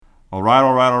All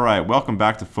right. Welcome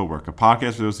back to Footwork, a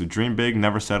podcast for those who dream big,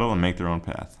 never settle, and make their own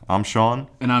path. I'm Sean.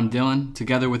 And I'm Dylan.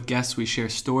 Together with guests, we share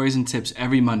stories and tips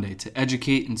every Monday to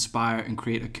educate, inspire, and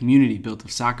create a community built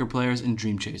of soccer players and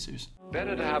dream chasers.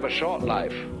 Better to have a short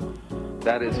life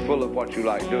that is full of what you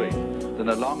like doing than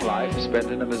a long life spent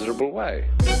in a miserable way.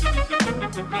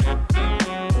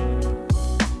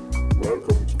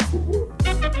 Welcome to Footwork.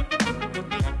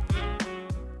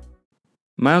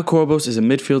 Mael Corbos is a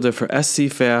midfielder for SC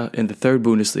Verl in the 3rd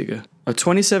Bundesliga. A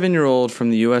 27-year-old from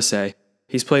the USA,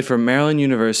 he's played for Maryland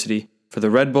University, for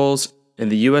the Red Bulls, in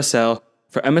the USL,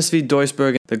 for MSV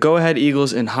Duisburg, the Go Ahead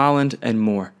Eagles in Holland, and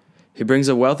more. He brings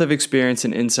a wealth of experience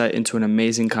and insight into an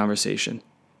amazing conversation.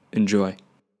 Enjoy.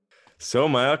 So,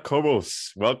 Mael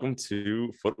Corbos, welcome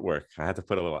to Footwork. I had to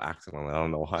put a little accent on it. I don't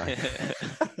know why.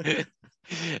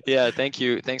 Yeah, thank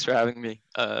you. Thanks for having me.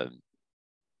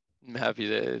 I'm happy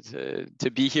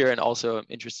to be here, and also I'm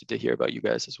interested to hear about you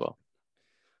guys as well.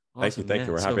 Awesome, thank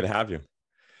you. We're happy to have you.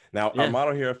 Now, our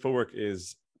motto here at Footwork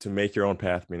is to make your own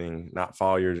path, meaning not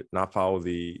follow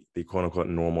the quote unquote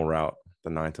normal route,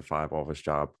 the 9-to-5 office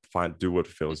job. Do what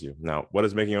fulfills you. Now, what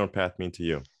does making your own path mean to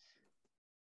you?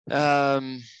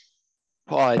 Well,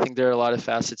 I think there are a lot of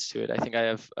facets to it. I think I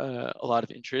have a lot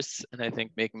of interests, and I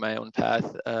think making my own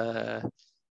path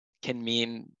can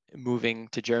mean moving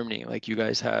to Germany like you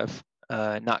guys have,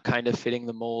 not kind of fitting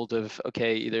the mold of,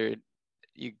 okay, either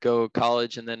you go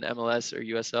college and then MLS or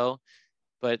USL,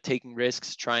 but taking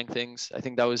risks, trying things. I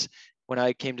think that was when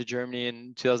I came to Germany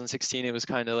in 2016, it was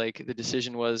kind of like the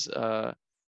decision was, all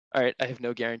right, I have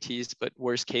no guarantees, but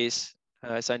worst case,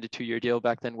 I signed a 2-year deal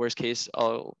back then. Worst case,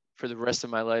 for the rest of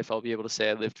my life, I'll be able to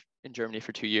say I lived in Germany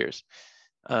for 2 years.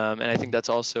 And I think that's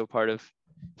also part of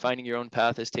finding your own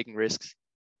path, is taking risks.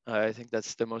 I think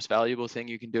that's the most valuable thing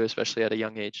you can do, especially at a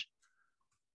young age.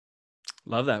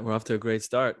 Love that. We're off to a great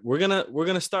start. We're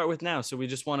gonna start with now. So we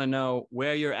just want to know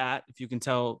where you're at. If you can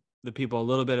tell the people a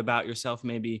little bit about yourself,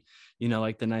 maybe,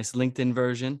 like the nice LinkedIn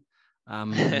version.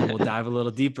 And then we'll dive a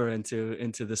little deeper into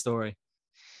the story.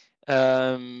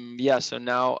 So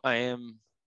now I am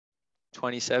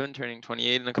 27, turning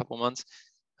 28 in a couple months,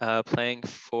 playing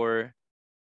for,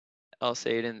 I'll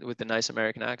say it with a nice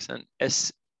American accent,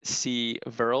 SC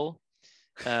Verl,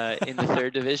 in the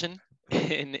 3rd division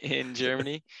in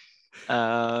Germany.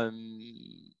 I've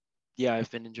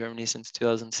been in Germany since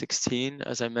 2016,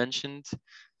 as I mentioned.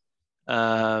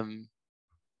 I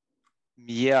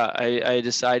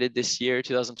decided this year,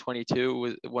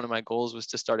 2022, one of my goals was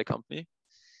to start a company.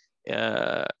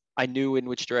 I knew in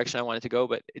which direction I wanted to go,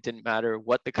 but it didn't matter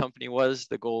what the company was.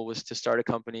 The goal was to start a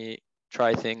company,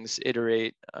 try things,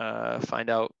 iterate, find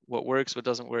out what works, what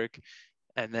doesn't work,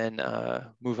 and then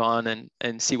move on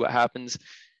and see what happens.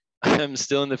 I'm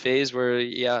still in the phase where,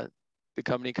 the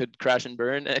company could crash and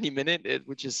burn any minute,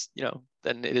 which is,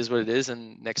 then it is what it is.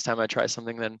 And next time I try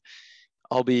something, then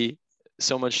I'll be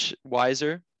so much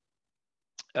wiser.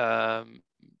 So I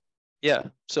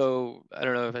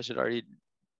don't know if I should already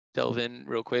delve in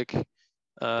real quick.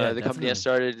 The company I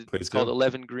started, it's called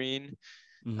 11 Green.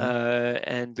 Mm-hmm.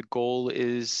 And the goal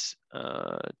is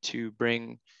to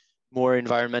bring more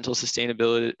environmental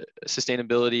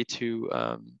sustainability to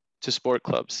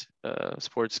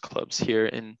sports clubs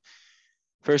here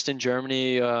first in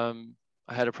Germany. I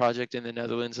had a project in the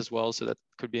Netherlands as well, so that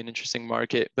could be an interesting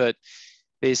market. But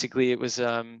basically, it was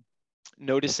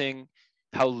noticing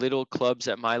how little clubs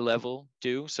at my level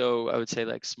do. So I would say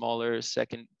like smaller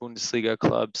 2nd Bundesliga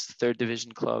clubs, 3rd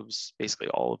division clubs, basically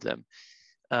all of them.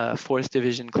 4th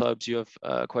division clubs, you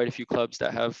have quite a few clubs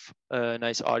that have a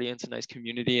nice audience, a nice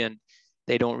community, and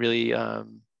they don't really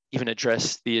even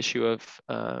address the issue of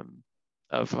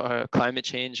climate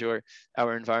change or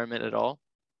our environment at all.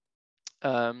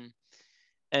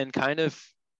 And kind of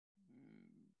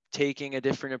taking a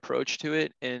different approach to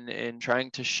it and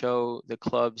trying to show the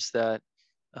clubs that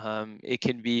it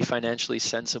can be financially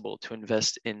sensible to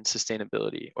invest in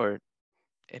sustainability or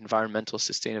environmental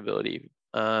sustainability.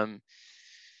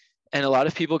 And a lot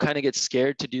of people kind of get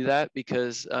scared to do that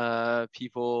because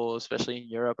people, especially in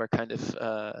Europe, are kind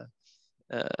of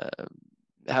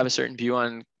have a certain view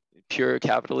on pure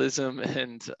capitalism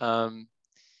and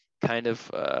kind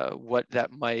of what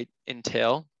that might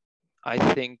entail. I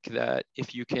think that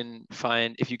if you can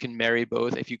marry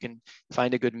both, if you can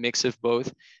find a good mix of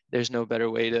both, there's no better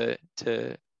way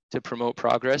to promote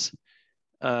progress.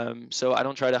 So I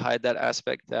don't try to hide that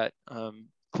aspect that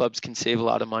clubs can save a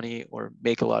lot of money or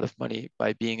make a lot of money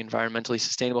by being environmentally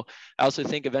sustainable. I also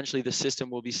think eventually the system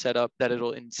will be set up that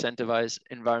it'll incentivize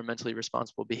environmentally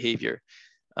responsible behavior.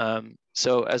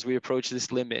 So as we approach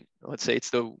this limit, let's say it's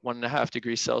the 1.5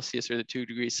 degrees Celsius or the 2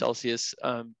 degrees Celsius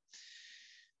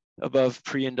above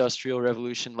pre-industrial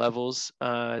revolution levels,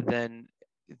 then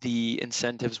the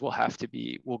incentives will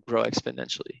grow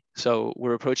exponentially. So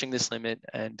we're approaching this limit,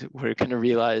 and we're going to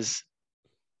realize,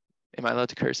 am I allowed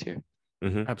to curse here?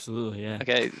 Mm-hmm. Absolutely, yeah.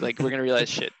 Okay, like we're going to realize,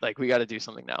 shit, like we got to do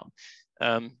something now.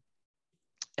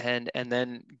 And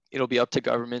then it'll be up to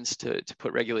governments to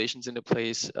put regulations into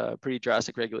place, pretty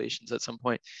drastic regulations at some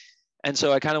point. And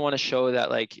so I kind of want to show that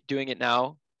like doing it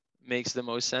now makes the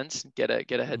most sense. Get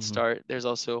a head start. There's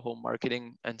also a whole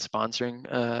marketing and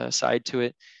sponsoring side to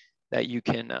it that you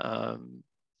can,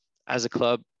 as a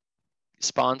club,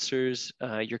 sponsors,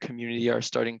 your community are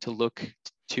starting to look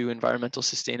to environmental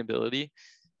sustainability.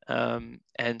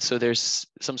 And so there's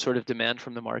some sort of demand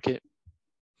from the market.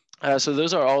 So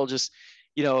those are all just,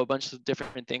 a bunch of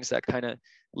different things that kind of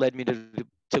led me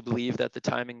to believe that the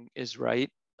timing is right.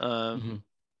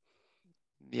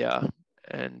 Yeah.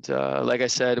 And like I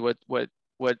said, what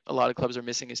a lot of clubs are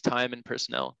missing is time and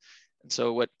personnel. And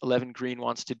so what 11 Green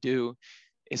wants to do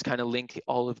is kind of link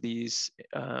all of these,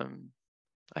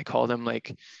 I call them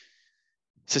like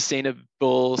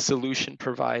sustainable solution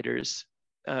providers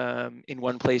in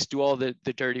one place, do all the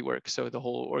dirty work. So the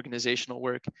whole organizational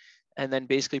work, and then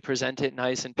basically present it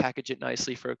nice and package it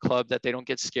nicely for a club that they don't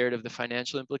get scared of the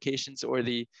financial implications or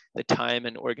the time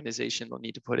and organization they'll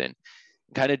need to put in.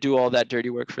 Kind of do all that dirty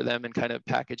work for them and kind of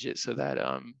package it so that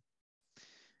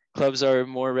clubs are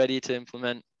more ready to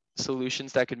implement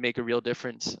solutions that could make a real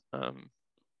difference.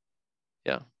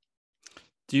 Yeah.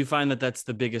 Do you find that that's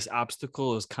the biggest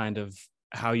obstacle, is kind of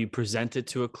how you present it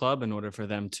to a club in order for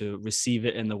them to receive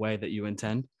it in the way that you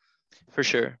intend? For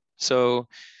sure. So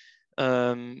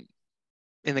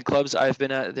in the clubs I've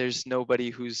been at, there's nobody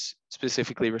who's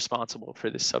specifically responsible for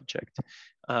this subject.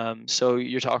 So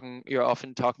you're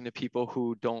often talking to people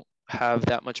who don't have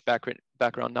that much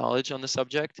background knowledge on the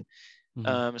subject.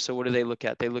 So what do they look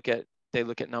at? They look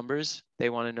at numbers. They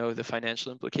want to know the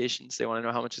financial implications. They want to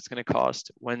know how much it's going to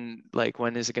cost. When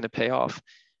is it going to pay off?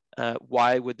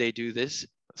 Why would they do this?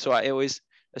 So I always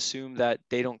assume that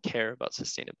they don't care about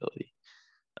sustainability.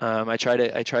 I try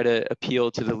to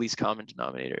appeal to the least common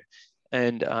denominator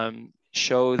and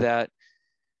show that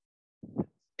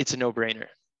it's a no-brainer.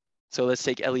 So let's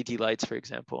take LED lights, for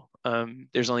example.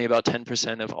 There's only about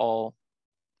 10% of all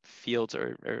fields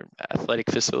or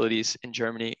athletic facilities in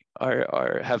Germany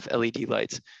have LED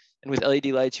lights. And with LED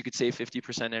lights, you could save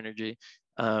 50% energy.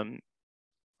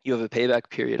 You have a payback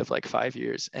period of like 5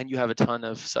 years, and you have a ton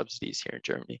of subsidies here in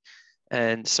Germany.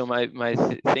 And so my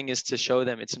thing is to show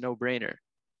them it's a no-brainer.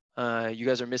 You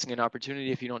guys are missing an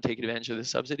opportunity if you don't take advantage of the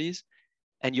subsidies,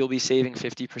 and you'll be saving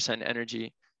 50%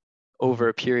 energy over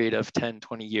a period of 10,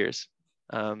 20 years.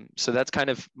 So that's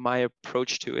kind of my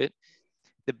approach to it.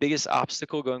 The biggest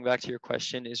obstacle, going back to your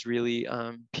question, is really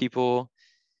people,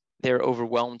 they're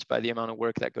overwhelmed by the amount of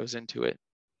work that goes into it.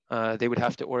 They would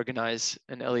have to organize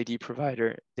an LED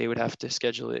provider. They would have to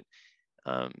schedule it.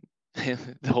 The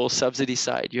whole subsidy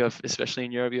side, you have, especially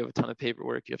in Europe, you have a ton of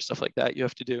paperwork. You have stuff like that you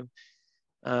have to do.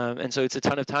 And so it's a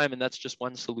ton of time, and that's just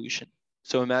one solution.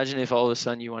 So imagine if all of a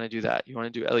sudden you want to do that. You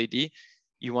want to do LED.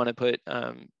 You want to put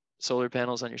solar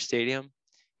panels on your stadium.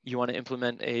 You want to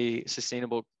implement a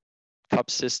sustainable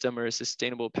cup system or a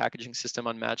sustainable packaging system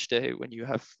on match day when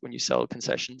you sell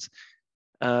concessions.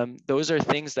 Those are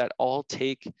things that all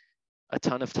take a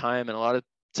ton of time, and a lot of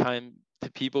time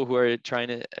the people who are trying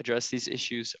to address these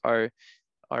issues are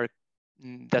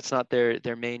that's not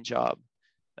their main job.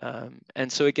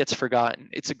 And so it gets forgotten.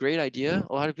 It's a great idea,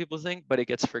 a lot of people think, but it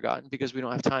gets forgotten because we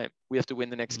don't have time. We have to win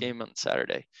the next game on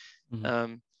Saturday.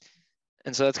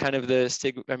 And so that's kind of the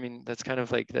stigma. I mean, that's kind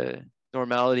of like the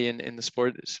normality in the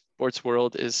sports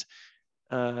world is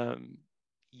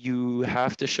you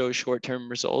have to show short-term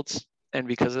results. And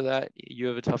because of that, you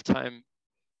have a tough time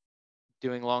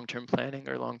doing long-term planning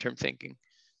or long-term thinking.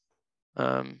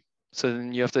 So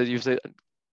then you have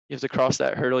to cross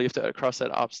that hurdle. You have to cross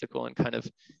that obstacle and kind of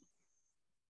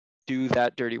do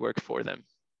that dirty work for them,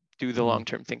 do the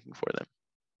long-term thinking for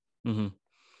them.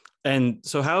 And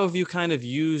so how have you kind of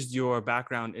used your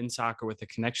background in soccer with the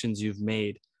connections you've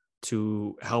made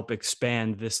to help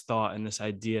expand this thought and this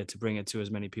idea to bring it to as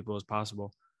many people as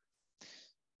possible?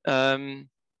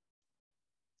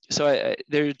 So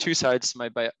there are two sides to my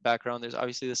background. There's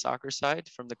obviously the soccer side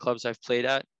from the clubs I've played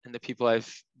at and the people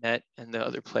I've met and the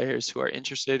other players who are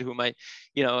interested, who might,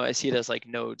 I see it as like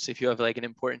nodes. If you have like an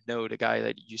important node, a guy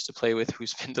that you used to play with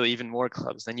who's been to even more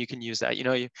clubs, then you can use that.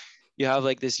 You have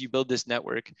like this, you build this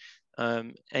network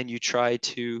and you try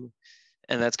to,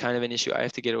 and that's kind of an issue I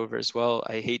have to get over as well.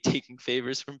 I hate taking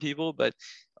favors from people, but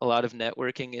a lot of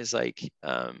networking is like,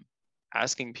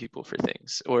 asking people for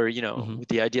things, or, with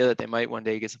the idea that they might one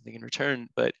day get something in return.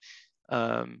 But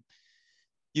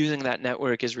using that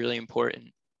network is really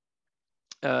important.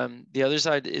 The other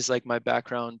side is like my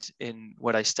background in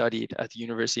what I studied at the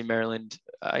University of Maryland.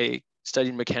 I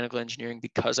studied mechanical engineering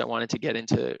because I wanted to get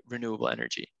into renewable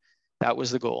energy. That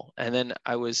was the goal. And then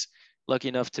I was lucky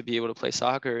enough to be able to play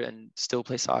soccer and still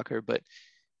play soccer, but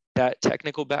that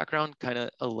technical background kind of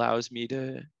allows me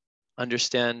to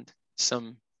understand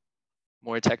some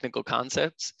more technical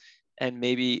concepts and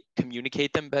maybe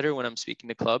communicate them better when I'm speaking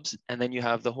to clubs. And then you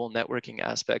have the whole networking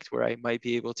aspect where I might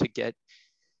be able to get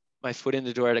my foot in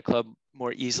the door at a club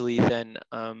more easily than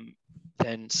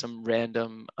some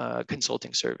random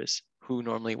consulting service who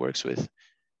normally works with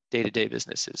day-to-day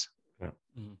businesses. Yeah.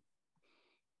 Mm-hmm.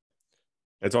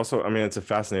 It's also, I mean, it's a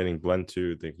fascinating blend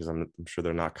too, because I'm sure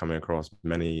they're not coming across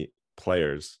many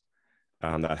players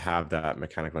that have that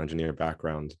mechanical engineer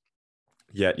background,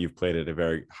 yet you've played at a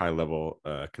very high level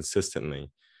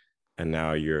consistently, and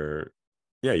now you're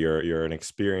an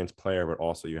experienced player, but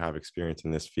also you have experience in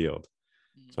this field.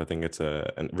 So I think it's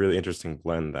a really interesting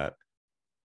blend that,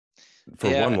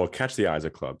 for one, will catch the eyes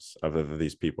of clubs of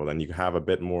these people. Then you have a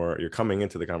bit more, you're coming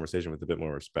into the conversation with a bit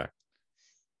more respect.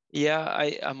 Yeah,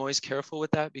 I'm always careful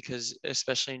with that, because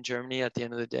especially in Germany, at the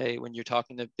end of the day, when you're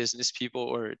talking to business people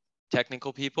or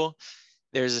technical people,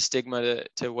 there's a stigma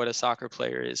to what a soccer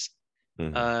player is.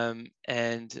 Mm-hmm.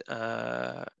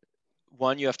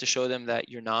 One, you have to show them that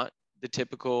you're not the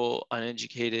typical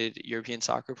uneducated European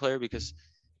soccer player, because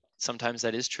sometimes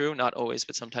that is true, not always,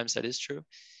 but sometimes that is true.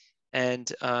 And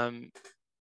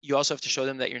you also have to show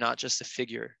them that you're not just a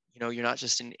figure, you're not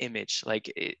just an image.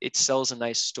 Like it sells a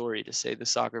nice story to say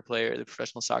the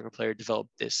professional soccer player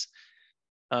developed this.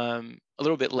 A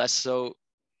little bit less so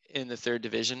in the third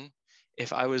division.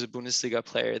 If I was a Bundesliga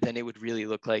player, then it would really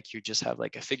look like you just have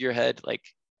like a figurehead, like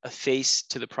a face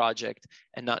to the project,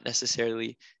 and not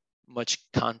necessarily much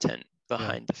content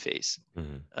behind the face.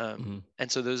 Mm-hmm.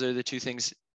 And so those are the two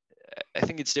things. I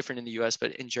think it's different in the US,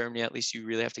 but in Germany, at least, you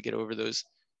really have to get over those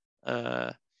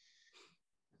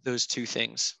two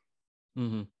things.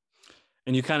 Mm-hmm.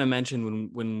 And you kind of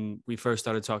mentioned when we first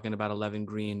started talking about 11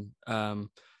 Green,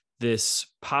 this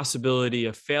possibility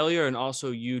of failure, and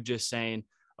also you just saying,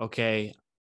 okay,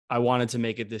 I wanted to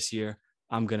make it this year,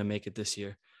 I'm going to make it this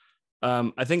year.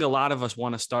 I think a lot of us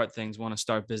want to start things, want to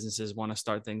start businesses, want to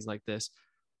start things like this.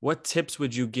 What tips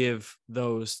would you give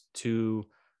those to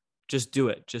just do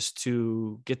it, just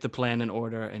to get the plan in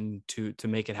order and to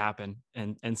make it happen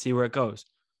and see where it goes?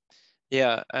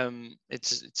 Yeah, it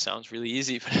sounds really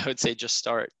easy, but I would say just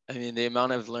start. I mean, the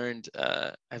amount I've learned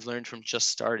from just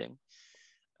starting.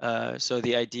 So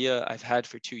the idea I've had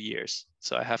for 2 years.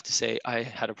 So I have to say I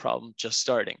had a problem just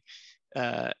starting.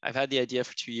 I've had the idea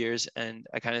for 2 years, and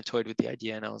I kind of toyed with the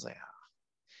idea, and I was like,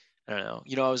 I don't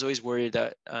know. I was always worried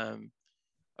that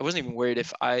I wasn't even worried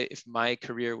if my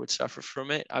career would suffer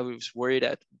from it. I was worried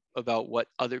about what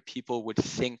other people would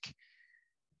think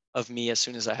of me as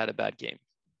soon as I had a bad game.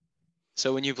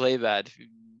 So when you play bad,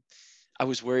 I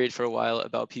was worried for a while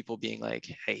about people being like,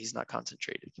 hey, he's not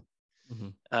concentrated.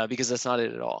 Mm-hmm. Because that's not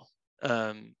it at all.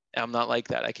 I'm not like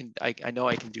that. I know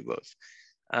I can do both,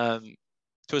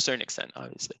 to a certain extent,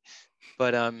 obviously.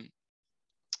 But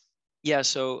yeah,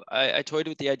 so I toyed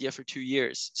with the idea for 2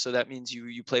 years. So that means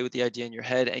you play with the idea in your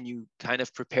head, and you kind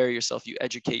of prepare yourself, you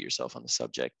educate yourself on the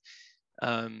subject.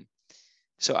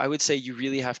 So I would say you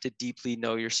really have to deeply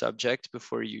know your subject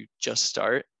before you just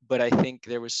start. But I think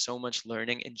there was so much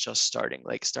learning in just starting,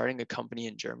 like starting a company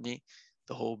in Germany,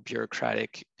 the whole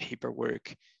bureaucratic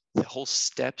paperwork, the whole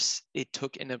steps, it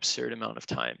took an absurd amount of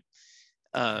time.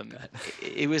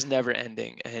 It was never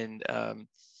ending. And,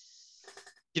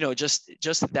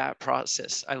 just that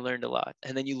process, I learned a lot.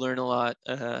 And then you learn a lot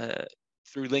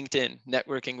through LinkedIn,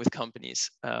 networking with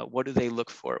companies. What do they look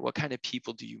for? What kind of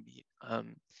people do you meet?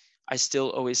 I still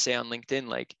always say on LinkedIn,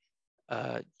 like,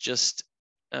 just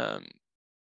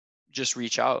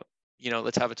reach out,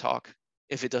 let's have a talk.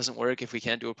 If it doesn't work, if we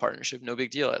can't do a partnership, no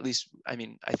big deal. At least, I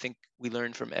think we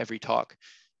learn from every talk.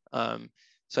 So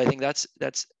I think that's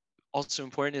also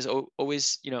important, is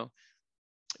always,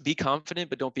 be confident,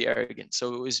 but don't be arrogant.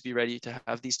 So always be ready to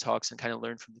have these talks and kind of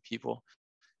learn from the people.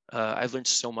 I've learned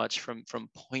so much from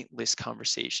pointless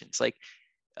conversations, like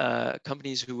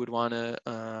companies who would want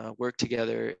to work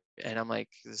together, and I'm like,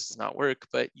 this does not work.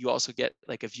 But you also get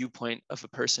like a viewpoint of a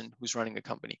person who's running a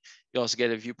company. You also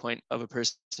get a viewpoint of a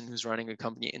person who's running a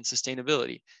company in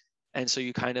sustainability. And so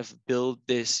you kind of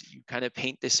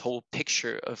paint this whole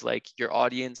picture of like your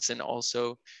audience and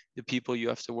also the people you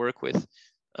have to work with.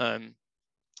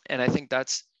 And I think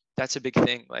that's that's a big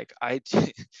thing. Like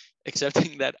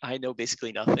accepting that I know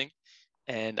basically nothing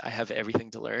and I have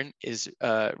everything to learn is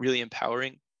really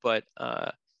empowering. But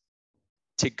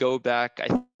to go back,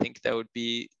 I think that would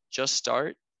be just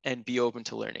start and be open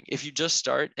to learning. If you just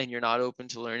start and you're not open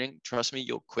to learning, trust me,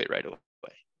 you'll quit right away.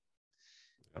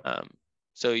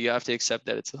 So you have to accept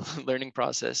that it's a learning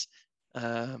process.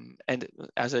 And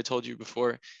as I told you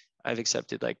before, I've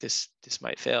accepted like this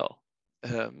might fail.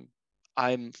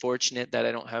 I'm fortunate that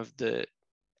I don't have the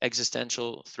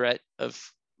existential threat of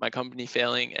my company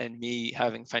failing and me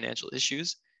having financial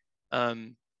issues.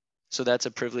 So that's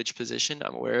a privileged position.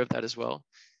 I'm aware of that as well.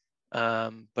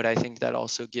 But I think that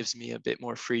also gives me a bit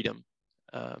more freedom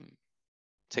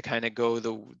to kind of go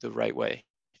the right way,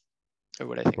 or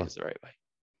what I think is the right way.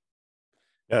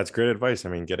 Yeah, it's great advice. I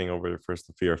mean, getting over first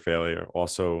the fear of failure.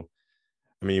 Also,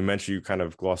 I mean, you mentioned you kind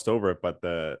of glossed over it, but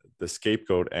the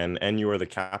scapegoat and you are the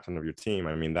captain of your team.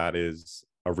 I mean, that is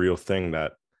a real thing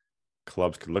that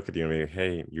clubs could look at you and be,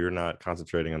 hey, you're not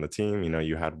concentrating on the team. You know,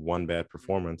 you had one bad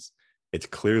performance. It's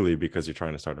clearly because you're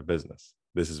trying to start a business.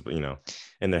 This is, you know,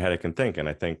 in their head it can think. And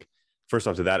I think, first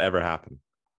off, did that ever happen?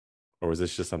 Or was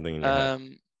this just something in your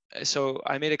head? So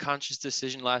I made a conscious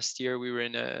decision last year. We were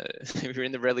in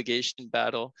the relegation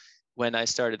battle when I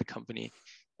started the company,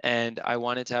 and I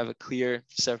wanted to have a clear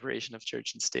separation of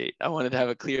church and state. I wanted to have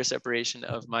a clear separation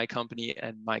of my company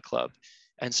and my club,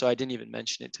 and so I didn't even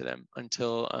mention it to them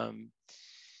until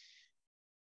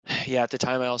at the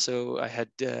time I had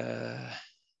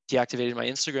deactivated my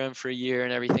Instagram for a year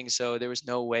and everything, so there was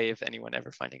no way of anyone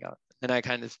ever finding out. Then I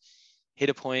kind of hit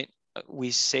a point.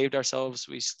 We saved ourselves.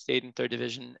 We stayed in third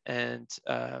division, and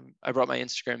I brought my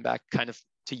Instagram back kind of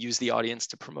to use the audience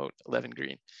to promote 11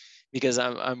 Green, because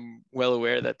I'm well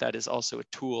aware that that is also a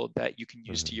tool that you can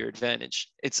use to your advantage.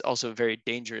 It's also a very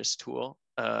dangerous tool.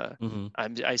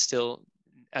 I still,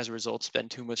 as a result, spend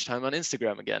too much time on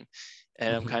Instagram again,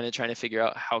 and I'm kind of trying to figure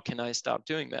out how can I stop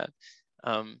doing that.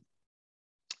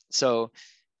 So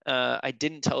I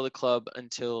didn't tell the club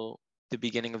until the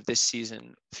beginning of this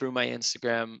season. Through my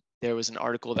Instagram, there was an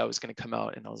article that was going to come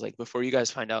out, and I was like, before you guys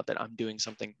find out that I'm doing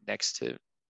something next to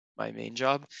my main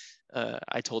job,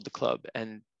 I told the club.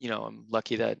 And I'm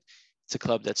lucky that it's a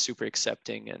club that's super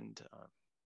accepting. And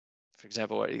for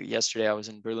example, yesterday I was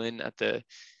in Berlin at the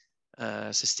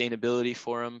sustainability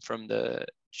forum from the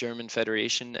German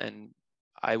Federation, and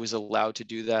I was allowed to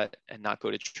do that and not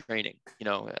go to training.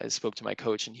 I spoke to my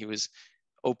coach, and he was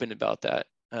open about that.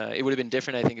 It would have been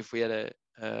different, I think, if we had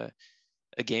a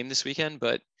game this weekend,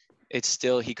 but it's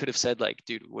still, he could have said like,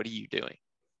 dude, what are you doing?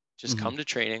 Just come to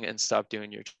training and stop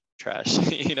doing your trash.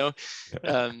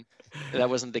 That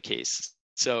wasn't the case.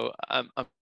 So I'm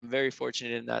very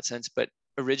fortunate in that sense, but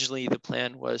originally the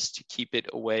plan was to keep it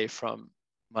away from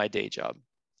my day job.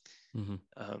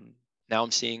 Now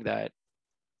I'm seeing that,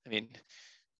 I mean,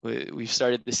 we've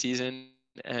started the season,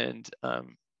 and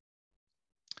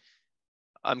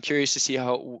I'm curious to see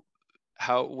what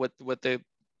the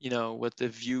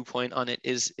viewpoint on it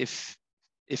is if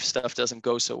stuff doesn't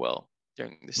go so well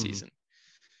during the season.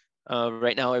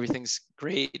 Right now everything's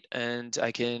great, and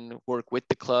I can work with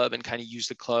the club and kind of use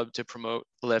the club to promote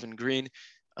 11 Green.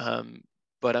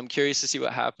 But I'm curious to see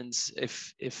what happens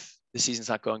if the season's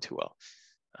not going too well.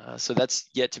 So that's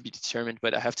yet to be determined.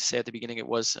 But I have to say, at the beginning, it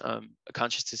was a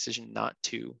conscious decision not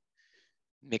to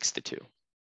mix the two.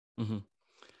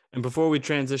 And before we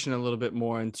transition a little bit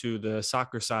more into the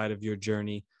soccer side of your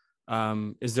journey,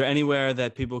 is there anywhere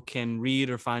that people can read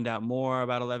or find out more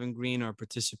about 11 Green or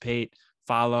participate,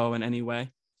 follow in any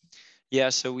way? Yeah,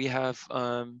 so we have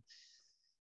an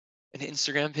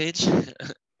Instagram page,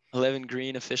 11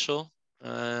 Green Official.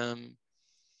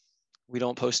 We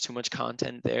don't post too much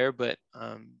content there, but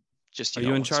just, Are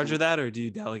you in charge of that, or do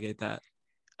you delegate that?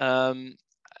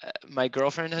 My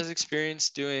girlfriend has experience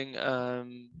doing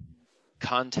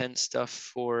content stuff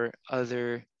for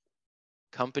other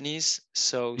companies,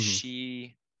 so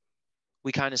she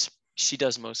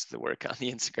does most of the work on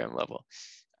the Instagram level.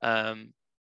 And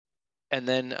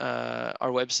then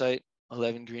our website,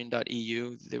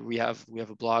 11green.eu, we have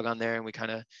a blog on there, and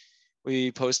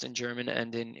we post in German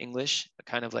and in English,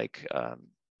 kind of like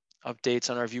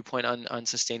updates on our viewpoint on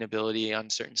sustainability, on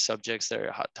certain subjects that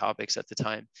are hot topics at the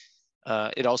time.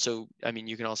 It also, I mean,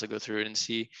 you can also go through it and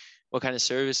see what kind of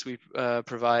service we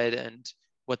provide and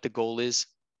what the goal is.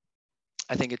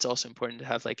 I think it's also important to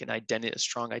have like a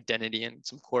strong identity and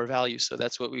some core values. So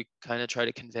that's what we kind of try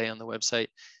to convey on the website.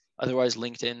 Otherwise,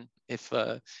 LinkedIn, if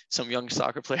some young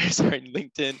soccer players are in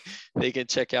LinkedIn, they can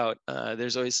check out.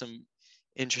 There's always some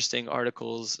interesting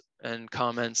articles and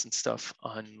comments and stuff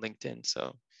on LinkedIn.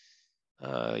 So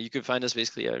you can find us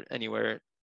basically anywhere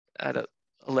at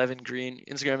 11 Green.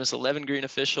 Instagram is 11 Green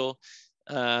Official.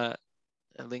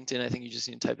 LinkedIn, I think you just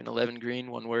need to type in 11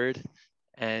 Green, one word,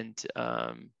 and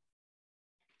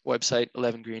website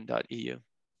 11green.eu.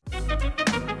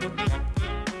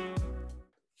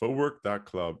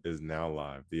 Footwork.club is now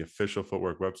live, the official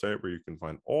Footwork website where you can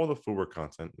find all the Footwork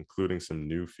content, including some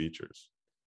new features.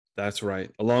 That's right.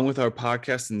 Along with our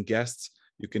podcasts and guests,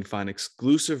 you can find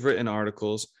exclusive written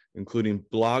articles, including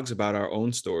blogs about our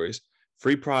own stories,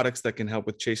 free products that can help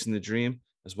with chasing the dream,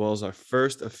 as well as our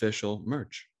first official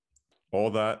merch. All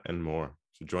that and more.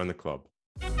 So join the club.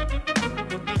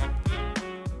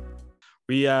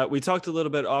 We talked a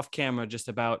little bit off camera just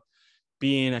about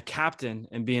being a captain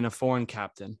and being a foreign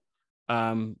captain.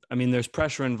 I mean, there's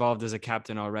pressure involved as a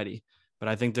captain already, but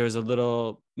I think there's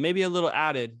maybe a little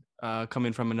added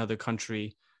coming from another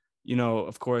country,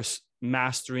 of course,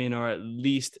 mastering or at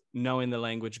least knowing the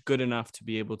language good enough to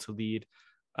be able to lead,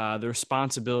 the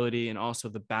responsibility and also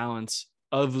the balance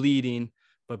of leading,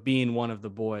 but being one of the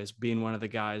boys, being one of the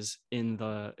guys in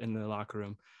the locker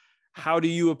room. How do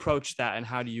you approach that, and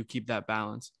how do you keep that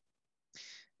balance?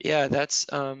 Yeah, that's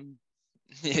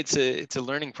it's a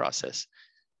learning process.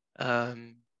 So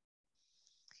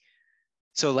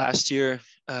last year,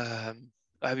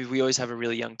 we always have a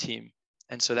really young team,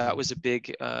 and so that was a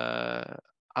big.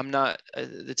 I'm not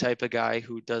the type of guy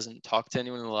who doesn't talk to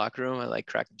anyone in the locker room. I like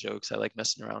cracking jokes. I like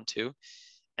messing around too.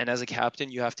 And as a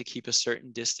captain, you have to keep a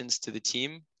certain distance to the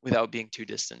team without being too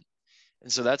distant.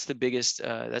 And so that's the biggest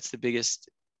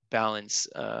balance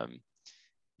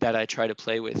that I try to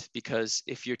play with, because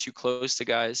if you're too close to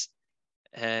guys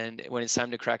and when it's time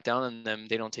to crack down on them,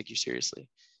 they don't take you seriously.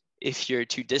 If you're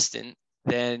too distant,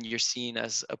 then you're seen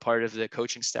as a part of the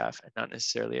coaching staff and not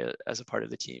necessarily as a part of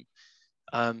the team.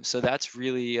 So that's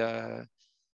really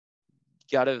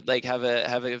gotta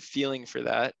have a feeling for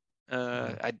that.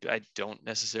 I don't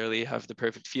necessarily have the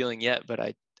perfect feeling yet, but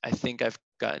I think I've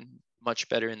gotten much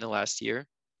better in the last year.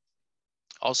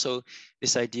 Also,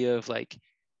 this idea of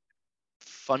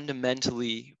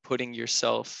fundamentally putting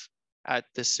yourself at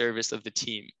the service of the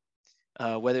team,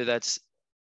 whether that's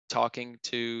talking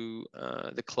to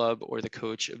the club or the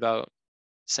coach about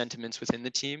sentiments within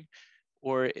the team,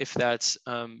 or if that's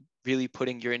really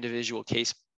putting your individual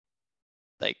case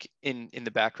in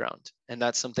the background. And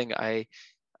that's something I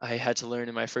had to learn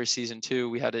in my first season too.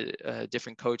 We had a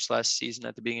different coach last season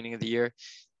at the beginning of the year,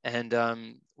 and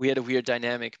we had a weird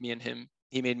dynamic, me and him.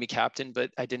 He made me captain, but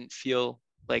I didn't feel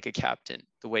like a captain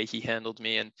the way he handled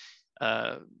me. And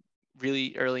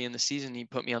really early in the season, he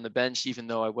put me on the bench, even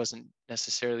though I wasn't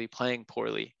necessarily playing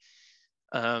poorly.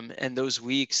 And those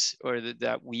weeks, or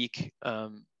that week,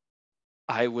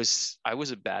 I was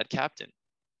a bad captain.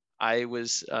 I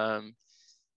was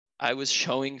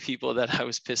showing people that I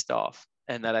was pissed off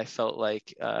and that I felt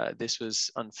like this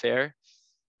was unfair,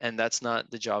 and that's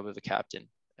not the job of a captain.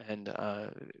 And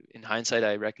in hindsight,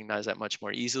 I recognize that much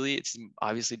more easily. It's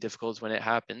obviously difficult when it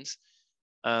happens,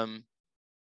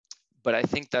 but I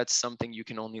think that's something you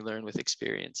can only learn with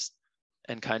experience,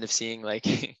 and kind of seeing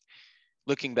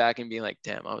looking back and being like,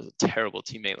 damn, I was a terrible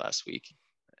teammate last week,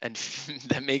 and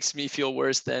that makes me feel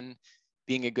worse than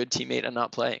being a good teammate and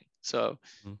not playing. So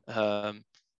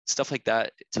stuff like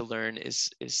that to learn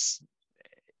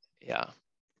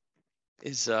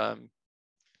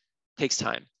takes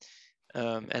time.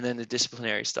 And then the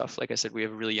disciplinary stuff, like I said, we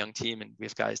have a really young team and we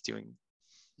have guys doing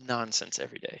nonsense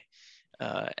every day,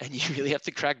 and you really have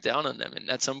to crack down on them. And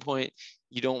at some point,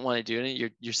 you don't want to do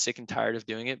it. You're sick and tired of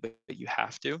doing it, but you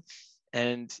have to.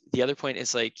 And the other point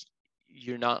is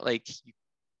you're not you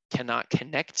cannot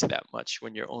connect that much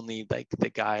when you're only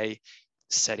the guy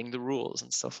setting the rules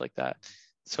and stuff like that.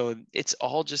 So it's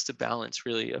all just a balance,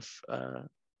 really, of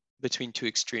between two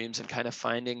extremes and kind of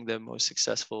finding the most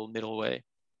successful middle way.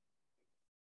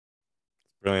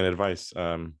 Brilliant advice.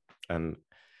 And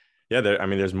yeah,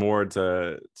 there's more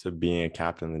to being a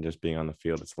captain than just being on the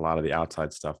field. It's a lot of the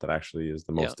outside stuff that actually is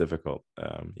the most difficult.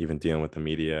 Even dealing with the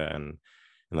media and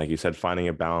like you said, finding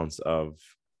a balance of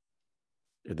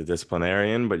you're the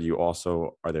disciplinarian, but you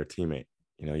also are their teammate.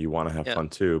 You want to have fun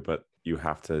too, but you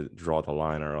have to draw the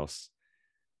line, or else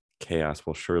chaos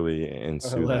will surely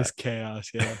ensue. Less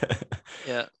chaos, yeah.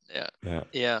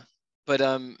 Yeah. But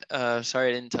sorry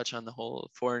I didn't touch on the whole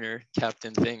foreigner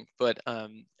captain thing. But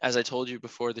as I told you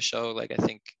before the show, I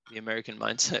think the American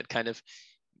mindset kind of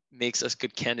makes us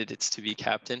good candidates to be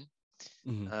captain.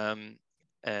 Mm-hmm.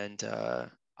 And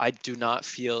I do not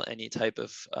feel any type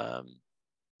of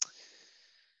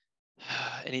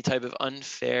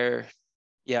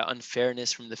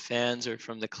unfairness from the fans or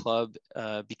from the club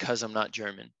because I'm not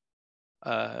German.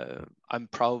 I'm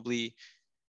probably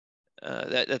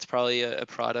that's probably a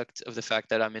product of the fact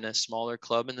that I'm in a smaller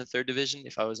club in the third division.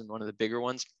 If I was in one of the bigger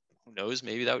ones, who knows,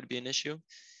 maybe that would be an issue.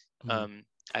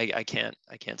 I can't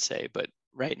say, but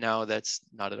right now that's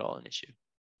not at all an issue.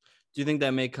 Do you think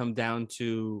that may come down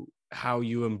to how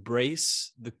you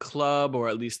embrace the club, or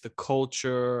at least the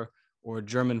culture, or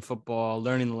German football,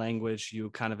 learning the language? You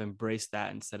kind of embrace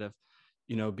that instead of,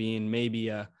 being maybe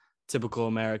a typical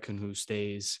American who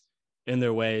stays in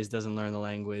their ways, doesn't learn the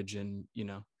language, and,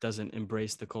 doesn't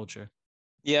embrace the culture?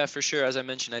 Yeah, for sure. As I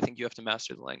mentioned, I think you have to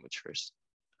master the language first.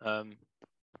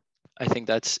 I think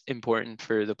that's important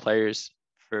for the players,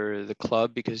 for the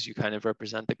club, because you kind of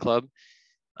represent the club.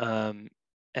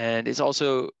 And it's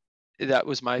also, that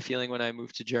was my feeling when I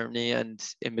moved to Germany, and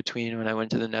in between when I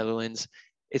went to the Netherlands.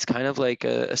 It's kind of like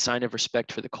a sign of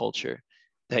respect for the culture,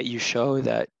 that you show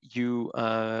that you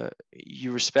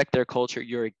respect their culture.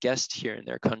 You're a guest here in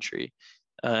their country,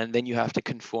 and then you have to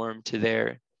conform to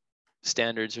their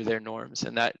standards or their norms.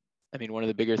 And that, one of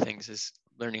the bigger things is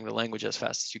learning the language as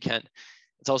fast as you can.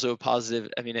 It's also a positive.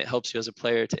 It helps you as a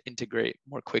player to integrate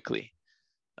more quickly.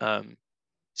 So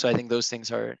I think those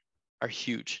things are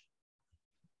huge.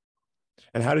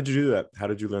 And how did you do that? How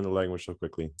did you learn the language so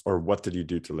quickly? Or what did you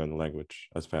do to learn the language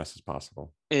as fast as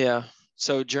possible? Yeah,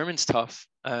 so German's tough.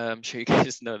 I'm sure you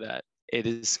guys know that. It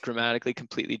is grammatically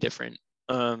completely different.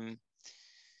 It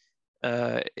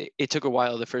took a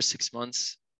while. The first 6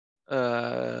 months,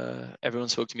 everyone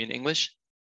spoke to me in English.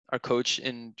 Our coach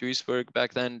in Duisburg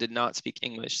back then did not speak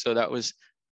English. So that was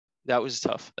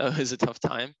tough. That was a tough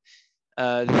time.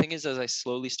 The thing is, as I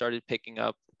slowly started picking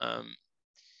up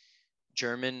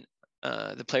German,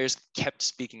 the players kept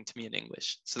speaking to me in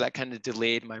English. So that kind of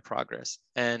delayed my progress.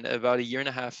 And about a year and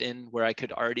a half in, where I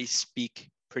could already speak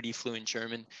pretty fluent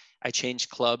German, I changed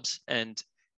clubs. And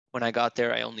when I got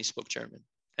there, I only spoke German.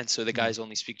 And so the guys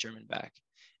only speak German back.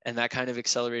 And that kind of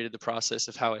accelerated the process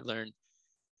of how I learned.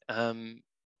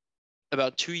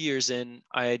 About 2 years in,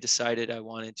 I decided I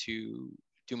wanted to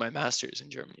do my master's in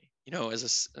Germany. As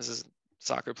a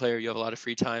soccer player, you have a lot of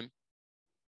free time.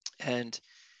 And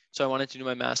so I wanted to do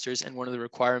my master's, and one of the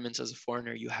requirements as a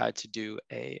foreigner, you had to do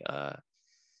you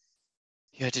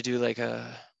had to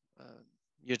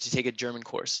take a German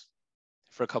course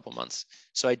for a couple months.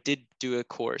 So I did do a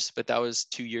course, but that was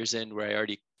 2 years in, where I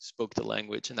already spoke the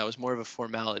language, and that was more of a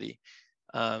formality.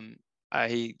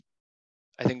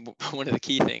 I think one of the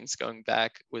key things going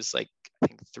back was 4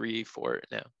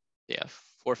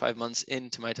 or 5 months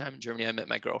into my time in Germany, I met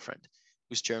my girlfriend,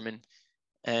 who's German.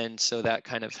 And so that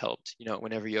kind of helped.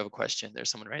 Whenever you have a question, there's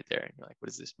someone right there, and you're like, what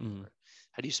is this?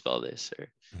 How do you spell this? Or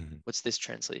what's this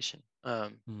translation?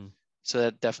 So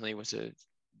that definitely was a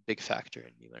big factor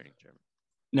in me learning German.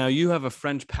 Now, you have a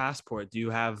French passport. Do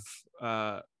you have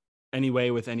any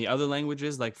way with any other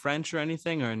languages like French or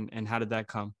anything? And how did that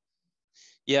come?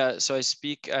 Yeah, so I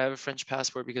have a French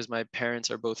passport because my parents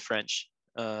are both French.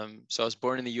 So I was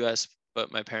born in the US,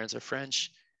 but my parents are French.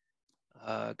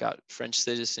 Got French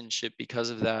citizenship because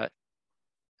of that,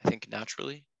 I think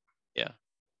naturally. Yeah,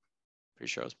 pretty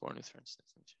sure I was born with French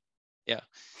citizenship. Yeah,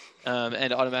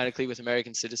 and automatically with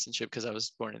American citizenship because I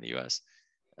was born in the US.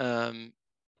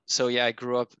 So yeah, I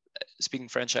grew up speaking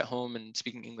French at home and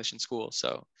speaking English in school.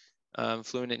 So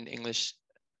fluent in English,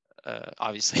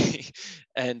 obviously,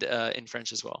 and in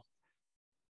French as well.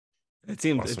 It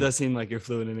does seem like you're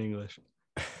fluent in English.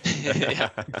 Yeah.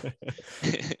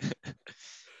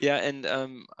 Yeah, and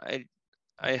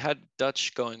I had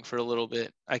Dutch going for a little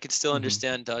bit. I could still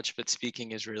understand Dutch, but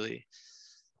speaking is really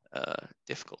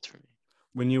difficult for me.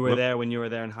 When you were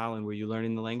there in Holland, were you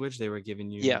learning the language? They were giving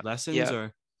you lessons,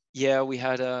 or? Yeah, we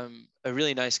had a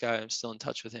really nice guy. I'm still in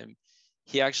touch with him.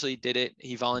 He actually did it.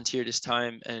 He volunteered his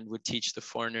time and would teach the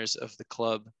foreigners of the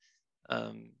club.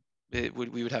 We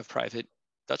would have private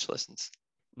Dutch lessons.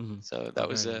 So that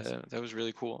was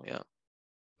really cool. Yeah.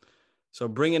 So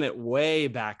bringing it way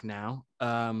back now,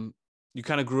 you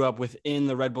kind of grew up within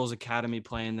the Red Bulls Academy,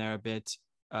 playing there a bit.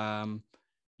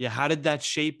 How did that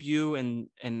shape you,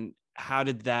 and how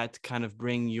did that kind of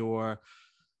bring your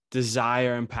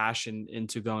desire and passion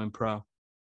into going pro?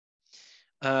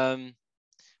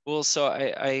 Well, so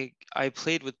I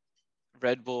played with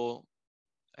Red Bull,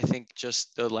 I think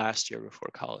just the last year before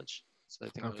college. So I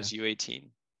think it was U18.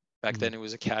 Back then it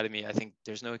was academy. I think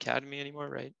there's no academy anymore,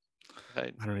 right?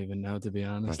 I don't even know, to be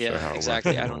honest. Yeah,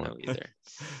 exactly. I don't know either.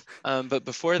 But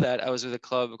before that, I was with a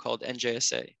club called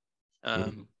NJSA.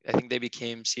 I think they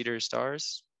became Cedar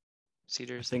Stars. I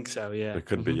think so, yeah. It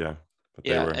could be, yeah. But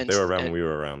they were around when we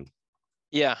were around.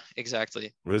 Yeah,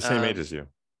 exactly. We're the same age as you.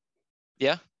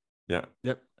 Yeah? Yeah.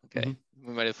 Yep. Okay.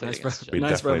 We might have played against each other.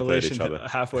 Nice revelation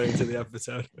halfway into the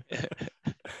episode.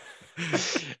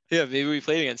 Yeah, maybe we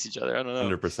played against each other. I don't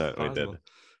know. 100% we did.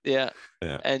 Yeah.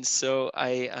 Yeah. And so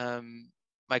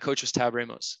my coach was Tab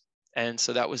Ramos. And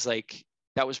so that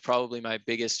was probably my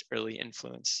biggest early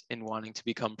influence in wanting to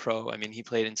become pro. I mean, he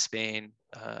played in Spain,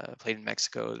 played in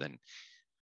Mexico, then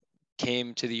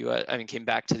came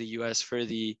back to the US for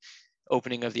the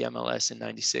opening of the MLS in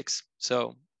 96.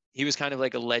 So he was kind of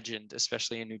like a legend,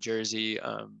 especially in New Jersey,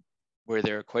 where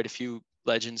there are quite a few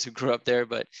legends who grew up there,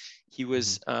 but he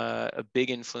was a big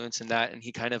influence in that. And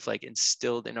he kind of like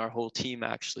instilled in our whole team,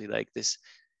 actually, like this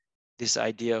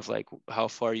idea of like how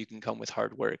far you can come with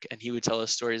hard work. And he would tell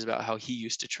us stories about how he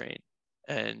used to train.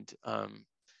 And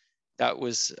that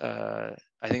was, I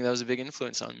think that was a big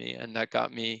influence on me, and that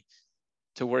got me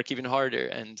to work even harder.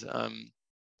 And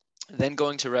then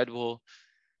going to Red Bull,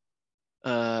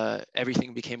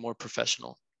 everything became more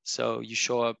professional. So you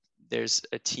show up, there's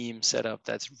a team set up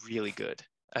that's really good.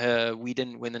 We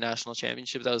didn't win the national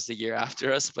championship. That was the year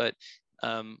after us, but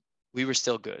we were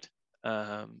still good.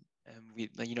 And we,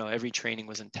 every training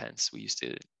was intense. We used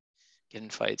to get in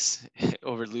fights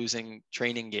over losing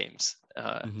training games.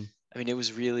 I mean, it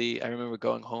was really, I remember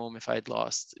going home if I had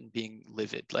lost and being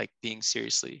livid, like being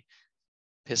seriously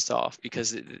pissed off,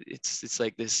 because it's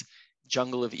like this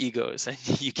jungle of egos and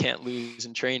you can't lose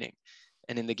in training.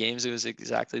 And in the games, it was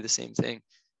exactly the same thing.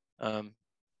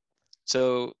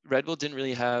 So Red Bull didn't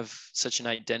really have such an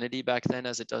identity back then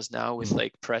as it does now, with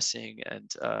like pressing and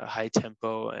high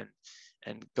tempo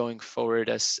and going forward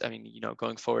as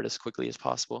quickly as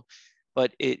possible.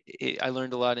 But I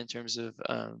learned a lot in terms of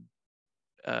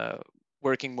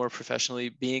working more professionally,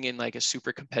 being in like a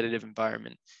super competitive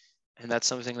environment. And that's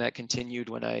something that continued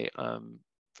when I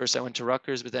first I went to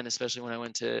Rutgers, but then especially when I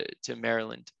went to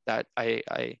Maryland, that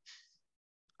I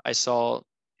saw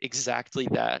exactly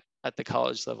that at the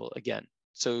college level again.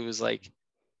 So it was like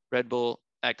Red Bull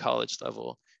at college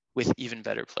level with even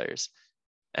better players.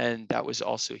 And that was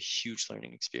also a huge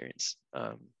learning experience.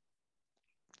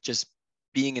 Just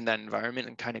being in that environment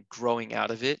and kind of growing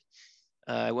out of it.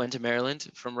 I went to Maryland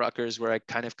from Rutgers, where I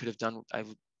kind of could have done, I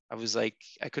was like,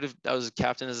 I was a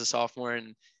captain as a sophomore,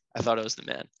 and I thought I was the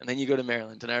man. And then you go to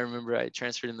Maryland, and I remember I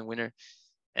transferred in the winter,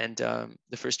 and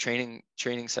the first training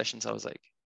sessions, I was like,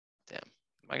 damn,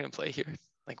 am I going to play here?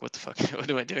 Like, what the fuck, what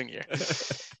am I doing here?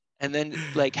 And then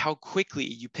like how quickly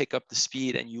you pick up the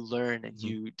speed and you learn and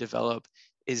you develop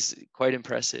is quite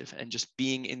impressive. And just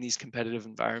being in these competitive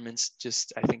environments,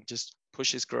 I think just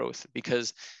pushes growth,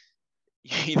 because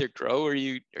you either grow or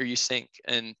you sink.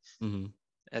 And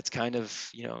that's kind of,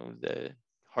 the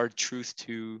hard truth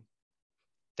to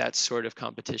that sort of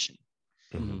competition.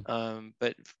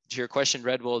 But to your question,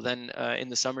 Red Bull, then in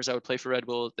the summers I would play for Red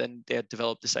Bull. Then they had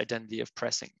developed this identity of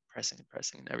pressing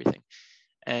and everything.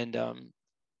 And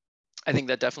I think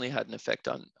that definitely had an effect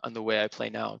on the way I play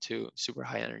now too. Super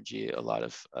high energy, a lot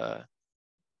of,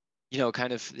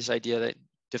 kind of this idea that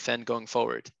defend going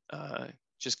forward,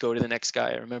 just go to the next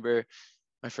guy. I remember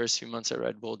my first few months at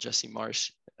Red Bull, Jesse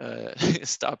Marsh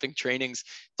stopping trainings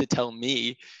to tell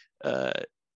me,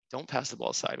 don't pass the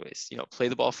ball sideways, play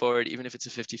the ball forward, even if it's a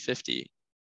 50-50.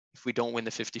 If we don't win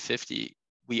the 50-50,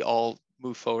 we all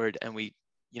move forward and we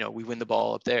win the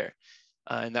ball up there.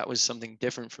 And that was something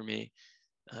different for me.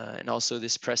 And also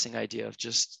this pressing idea of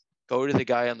just go to the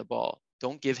guy on the ball.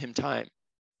 Don't give him time.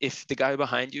 If the guy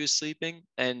behind you is sleeping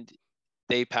and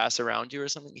they pass around you or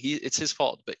something, it's his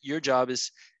fault. But your job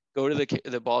is go to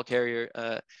the ball carrier,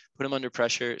 put him under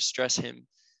pressure, stress him.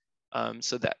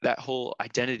 So that whole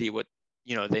identity, what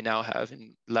they now have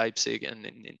in Leipzig and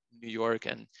in New York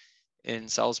and in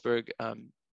Salzburg,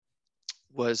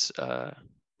 was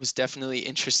definitely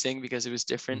interesting, because it was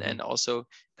different and also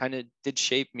kind of did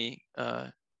shape me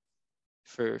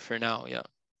for now. Yeah.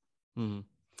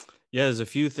 Yeah, there's a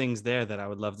few things there that I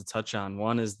would love to touch on.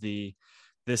 One is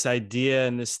this idea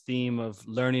and this theme of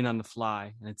learning on the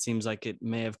fly. And it seems like it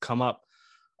may have come up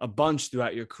a bunch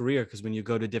throughout your career, because when you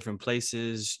go to different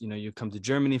places, you come to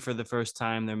Germany for the first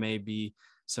time, there may be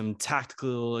some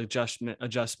tactical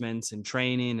adjustments and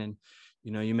training, and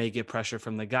you may get pressure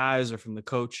from the guys or from the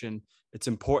coach. And it's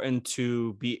important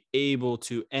to be able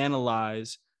to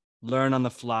analyze, learn on the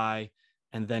fly,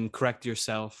 and then correct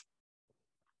yourself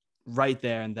right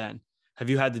there and then. Have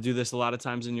you had to do this a lot of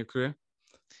times in your career?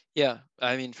 Yeah,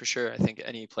 I mean, for sure. I think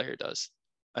any player does.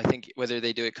 I think whether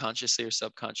they do it consciously or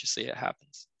subconsciously, it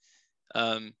happens.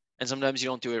 And sometimes you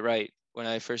don't do it right. When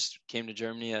I first came to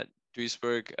Germany at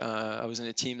Duisburg, I was in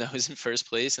a team that was in first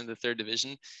place in the third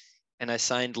division, and I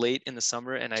signed late in the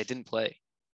summer and I didn't play.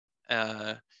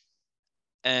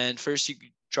 And first you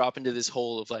drop into this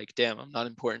hole of like, damn, I'm not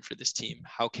important for this team.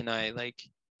 How can I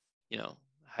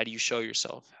how do you show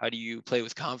yourself? How do you play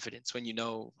with confidence when you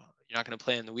know you're not going to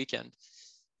play on the weekend?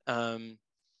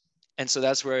 And so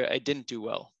that's where I didn't do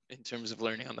well in terms of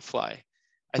learning on the fly.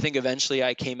 I think eventually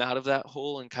I came out of that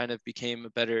hole and kind of became a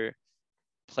better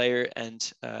player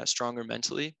and stronger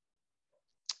mentally.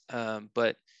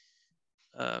 But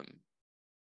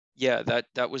yeah,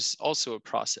 that was also a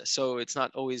process. So it's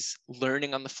not always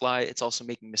learning on the fly, it's also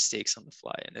making mistakes on the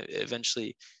fly. And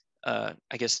eventually,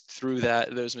 I guess through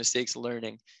those mistakes,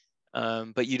 learning.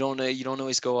 But you don't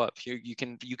always go up. You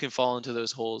can fall into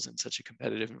those holes in such a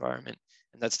competitive environment,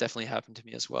 and that's definitely happened to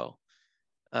me as well.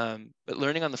 But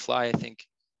learning on the fly, I think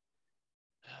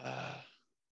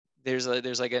there's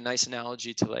like a nice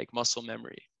analogy to like muscle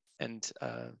memory, and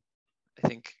I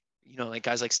think like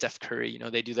guys like Steph Curry,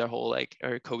 they do their whole like,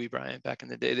 or Kobe Bryant back in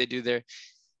the day, they do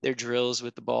their drills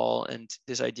with the ball, and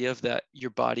this idea of that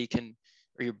your body can,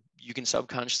 or you can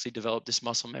subconsciously develop this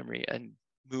muscle memory, and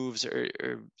moves or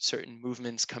certain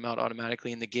movements come out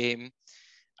automatically in the game.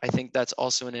 I think that's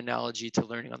also an analogy to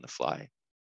learning on the fly,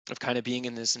 of kind of being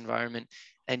in this environment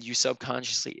and you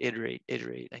subconsciously iterate,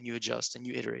 and you adjust and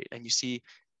you iterate and you see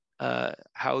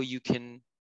how you can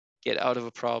get out of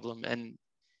a problem. And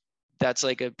that's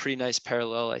like a pretty nice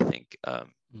parallel, I think,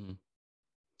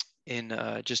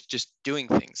 in just doing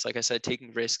things. Like I said,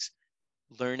 taking risks,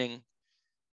 learning,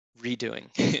 redoing,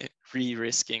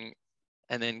 re-risking,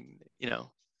 and then,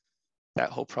 that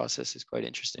whole process is quite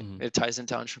interesting. It ties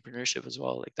into entrepreneurship as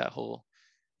well. Like that whole,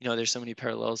 there's so many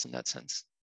parallels in that sense.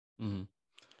 And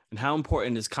how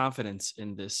important is confidence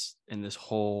in this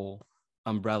whole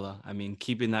umbrella? I mean,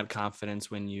 keeping that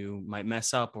confidence when you might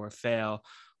mess up or fail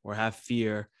or have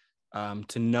fear,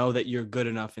 to know that you're good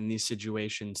enough in these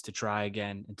situations to try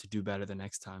again and to do better the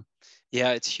next time.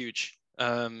 Yeah, it's huge.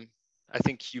 I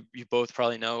think you both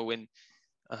probably know when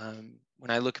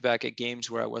I look back at games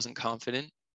where I wasn't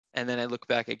confident, and then I look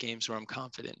back at games where I'm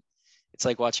confident, it's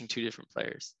like watching two different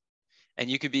players. And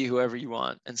you could be whoever you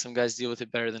want, and some guys deal with it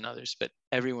better than others, but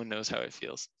everyone knows how it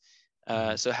feels.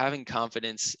 So having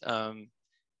confidence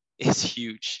is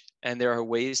huge. And there are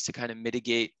ways to kind of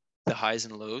mitigate the highs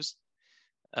and lows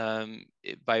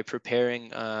by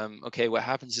preparing, okay, what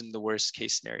happens in the worst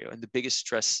case scenario, in the biggest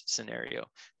stress scenario?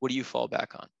 What do you fall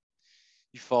back on?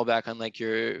 You fall back on like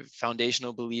your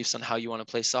foundational beliefs on how you want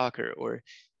to play soccer, or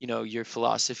your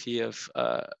philosophy of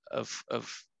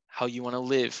how you want to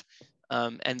live.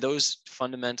 And those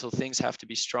fundamental things have to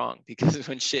be strong, because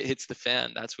when shit hits the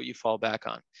fan, that's what you fall back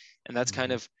on. And that's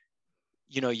kind of,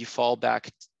 you fall back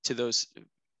to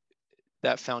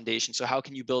that foundation. So how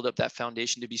can you build up that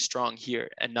foundation to be strong here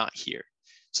and not here,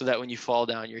 so that when you fall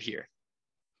down,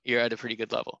 you're at a pretty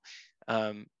good level.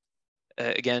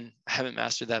 Again, I haven't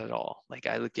mastered that at all. Like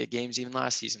I look at games even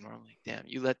last season where I'm like, damn,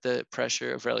 you let the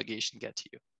pressure of relegation get to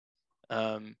you.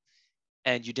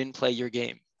 And you didn't play your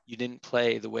game. You didn't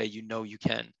play the way you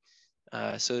can.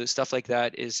 So stuff like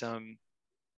that is,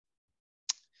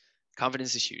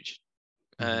 confidence is huge.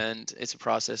 And it's a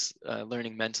process,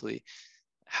 learning mentally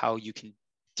how you can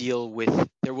deal with,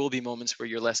 there will be moments where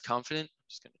you're less confident. I'm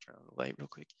just going to turn on the light real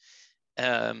quick.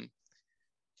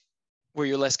 Where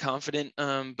you're less confident,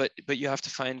 but you have to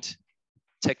find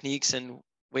techniques and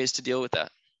ways to deal with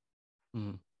that.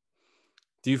 Do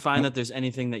you find that there's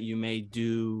anything that you may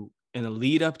do in the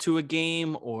lead up to a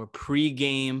game or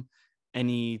pre-game,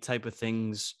 any type of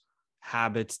things,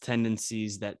 habits,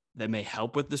 tendencies that may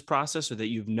help with this process, or that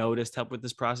you've noticed help with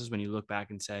this process when you look back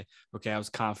and say, okay, I was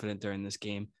confident during this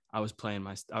game. I was playing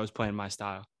my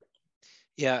style.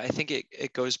 Yeah, I think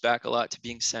it goes back a lot to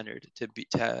being centered, to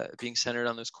being centered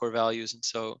on those core values. And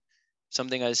so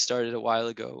something I started a while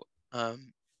ago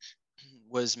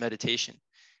was meditation.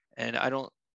 And I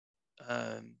don't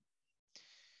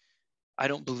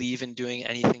believe in doing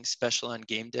anything special on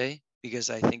game day, because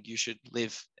I think you should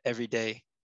live every day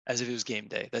as if it was game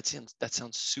day. That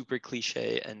sounds super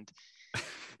cliche and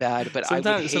bad, but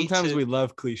sometimes we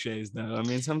love cliches though. I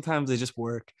mean, sometimes they just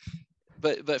work.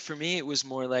 But for me, it was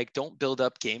more like, don't build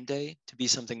up game day to be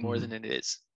something more than it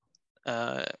is.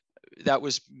 That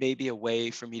was maybe a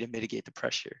way for me to mitigate the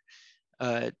pressure.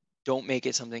 Don't make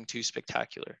it something too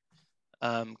spectacular.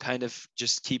 Kind of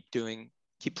just keep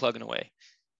plugging away.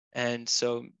 And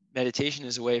so meditation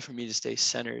is a way for me to stay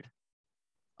centered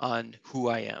on who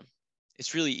I am.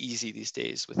 It's really easy these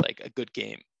days with like a good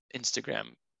game,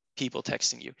 Instagram, people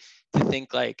texting you, to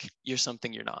think like you're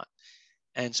something you're not.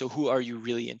 And so who are you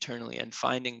really internally? And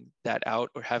finding that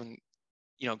out, or having,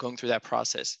 going through that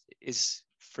process, is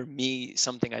for me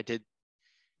something I did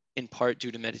in part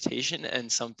due to meditation,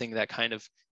 and something that kind of,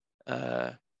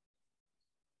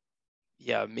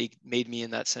 made me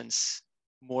in that sense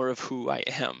more of who I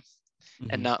am.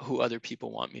 and not who other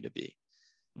people want me to be.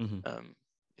 Mm-hmm.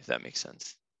 If that makes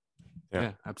sense.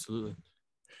 Yeah, absolutely.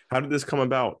 How did this come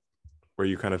about, where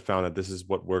you kind of found that this is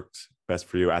what worked best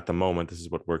for you at the moment? This is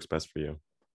what works best for you.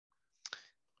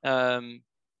 I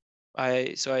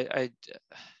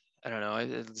don't know. I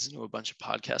listen to a bunch of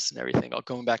podcasts and everything.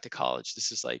 Going back to college.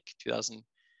 This is like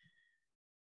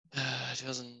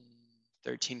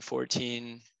 2013,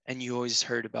 14. And you always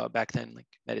heard about back then, like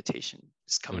meditation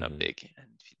is coming up big. And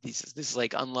this is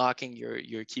like unlocking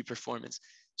your key performance.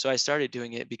 So I started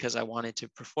doing it because I wanted to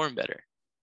perform better,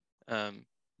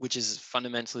 which is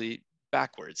fundamentally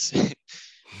backwards.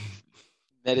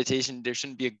 Meditation, there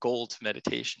shouldn't be a goal to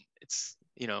meditation. It's,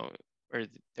 or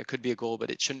there could be a goal,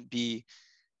 but it shouldn't be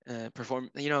perform.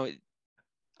 I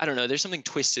don't know. There's something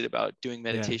twisted about doing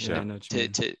meditation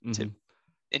to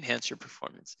enhance your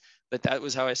performance. But that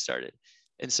was how I started.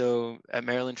 And so at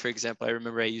Maryland, for example, I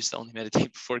remember I used to only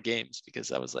meditate before games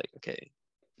because I was like, okay,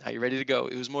 now you're ready to go.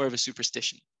 It was more of a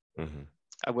superstition.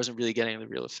 I wasn't really getting the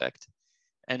real effect.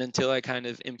 And until I kind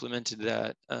of implemented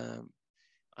that on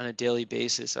a daily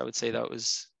basis, I would say that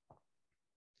was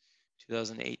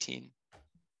 2018.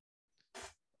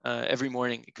 Every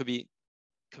morning, it could be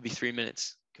 3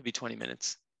 minutes, could be 20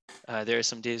 minutes. There are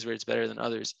some days where it's better than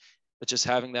others, but just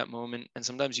having that moment, and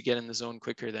sometimes you get in the zone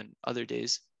quicker than other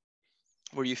days,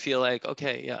 where you feel like,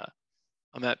 okay, yeah,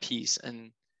 I'm at peace,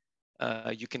 and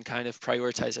you can kind of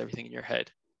prioritize everything in your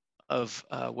head of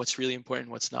what's really important,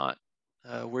 what's not.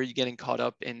 Where are you getting caught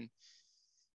up in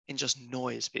just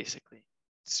noise, basically?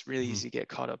 It's really easy to get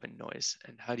caught up in noise.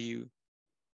 And how do you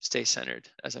stay centered,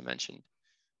 as I mentioned?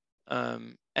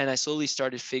 And I slowly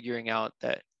started figuring out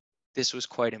that this was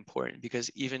quite important, because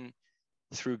even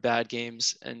through bad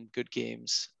games and good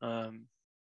games,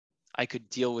 I could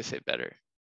deal with it better.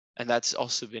 And that's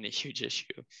also been a huge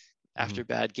issue. After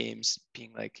bad games,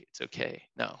 being like, it's okay.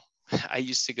 No, I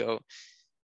used to go,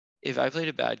 if I played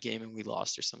a bad game and we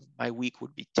lost or something, my week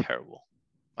would be terrible.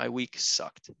 My week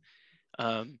sucked.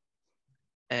 And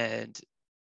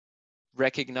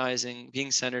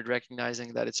being centered,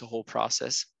 recognizing that it's a whole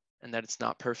process and that it's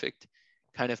not perfect,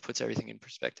 kind of puts everything in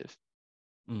perspective.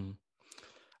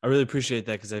 I really appreciate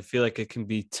that, because I feel like it can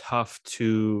be tough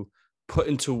to put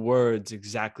into words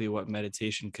exactly what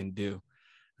meditation can do.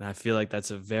 And I feel like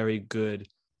that's a very good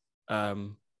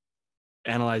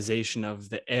analyzation of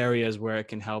the areas where it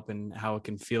can help and how it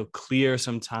can feel clear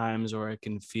sometimes, or it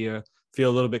can feel a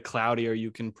little bit cloudy, or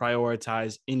you can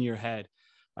prioritize in your head.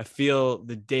 I feel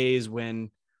the days when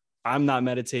I'm not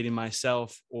meditating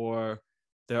myself, or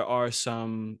there are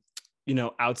some,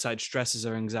 outside stresses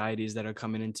or anxieties that are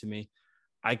coming into me,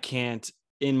 I can't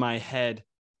in my head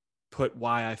put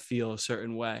why I feel a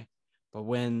certain way. But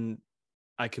when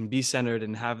I can be centered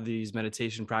and have these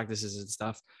meditation practices and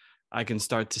stuff, I can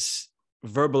start to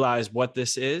verbalize what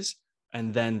this is.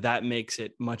 And then that makes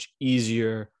it much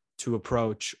easier to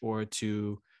approach, or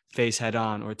to face head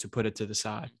on, or to put it to the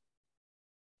side.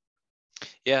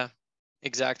 Yeah,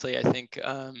 exactly. I think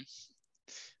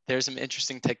there's some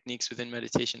interesting techniques within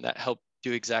meditation that help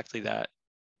do exactly that.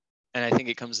 And I think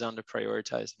it comes down to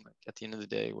prioritizing. Like at the end of the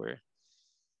day,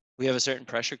 we have a certain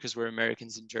pressure because we're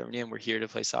Americans in Germany and we're here to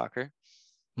play soccer.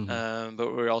 But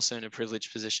we're also in a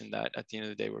privileged position that at the end of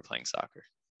the day, we're playing soccer.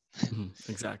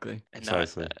 Exactly.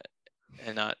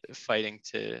 And not fighting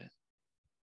to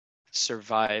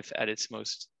survive at its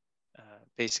most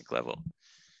basic level.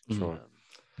 Sure.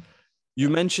 You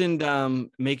mentioned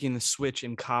making the switch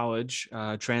in college,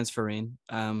 transferring.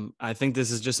 I think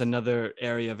this is just another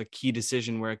area of a key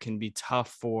decision where it can be tough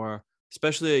for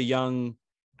especially a young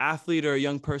athlete or a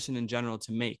young person in general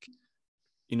to make.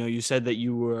 You said that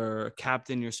you were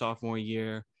captain your sophomore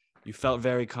year. You felt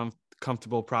very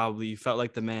comfortable, probably. You felt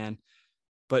like the man.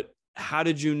 But how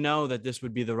did you know that this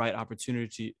would be the right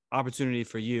opportunity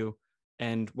for you?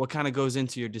 And what kind of goes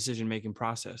into your decision-making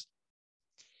process?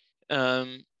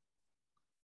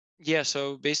 Yeah,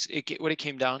 so basically what it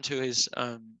came down to is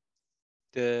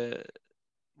the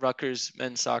Rutgers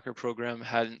men's soccer program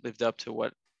hadn't lived up to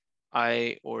what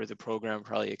I or the program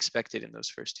probably expected in those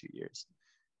first 2 years.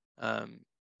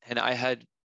 And I had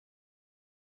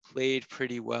played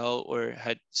pretty well, or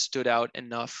had stood out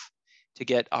enough to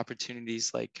get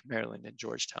opportunities like Maryland and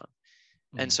Georgetown.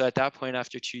 And so at that point,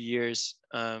 after 2 years,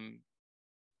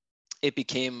 it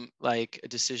became like a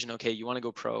decision. Okay, you want to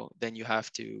go pro, then you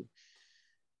have to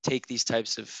take these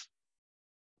types of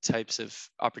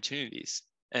opportunities.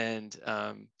 And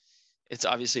it's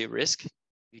obviously a risk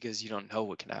because you don't know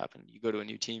what can happen. You go to a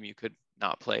new team, you could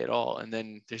not play at all, and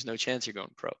then there's no chance you're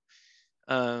going pro.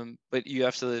 But you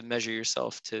have to measure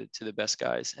yourself to the best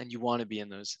guys, and you want to be in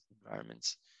those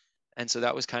environments. And so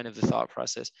that was kind of the thought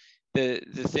process. the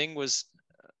thing was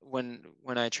when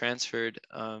I transferred,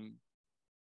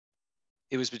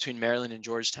 it was between Maryland and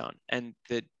Georgetown, and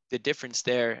the difference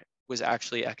there was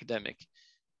actually academic.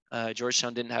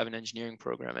 Georgetown didn't have an engineering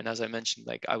program, and as I mentioned,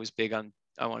 like I was big on,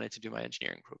 I wanted to do my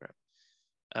engineering program,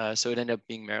 so it ended up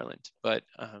being Maryland. But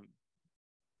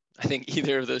I think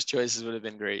either of those choices would have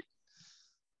been great.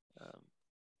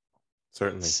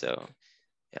 Certainly. So,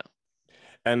 yeah.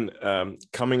 And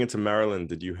coming into Maryland,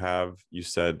 did you have? You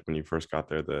said when you first got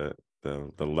there, the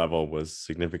level was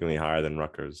significantly higher than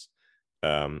Rutgers.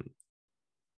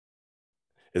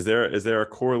 Is there a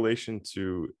correlation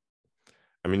to?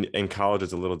 I mean, in college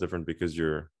it's a little different because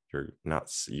you've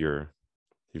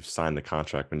signed the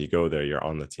contract. When you go there, you're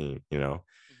on the team, you know.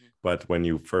 Mm-hmm. But when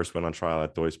you first went on trial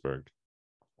at Duisburg,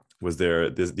 was there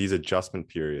these adjustment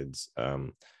periods?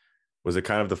 Was it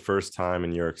kind of the first time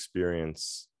in your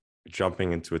experience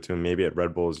jumping into a team? Maybe at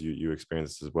Red Bulls you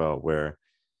experienced this as well, where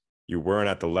you weren't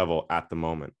at the level at the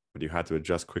moment, but you had to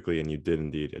adjust quickly, and you did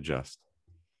indeed adjust.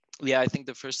 Yeah, I think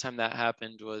the first time that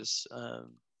happened was,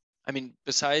 I mean,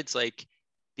 besides like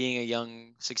being a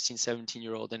young 16,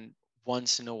 17-year-old and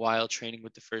once in a while training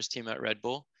with the first team at Red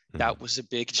Bull, that was a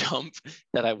big jump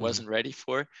that I wasn't ready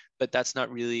for, but that's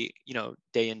not really, you know,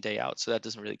 day in, day out. So that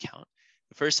doesn't really count.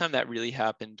 The first time that really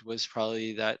happened was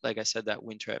probably that, like I said, that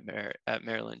winter at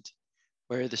Maryland,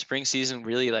 where the spring season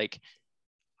really, like,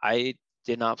 I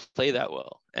did not play that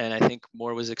well. And I think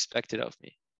more was expected of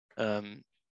me. And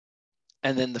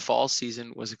then the fall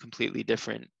season was a completely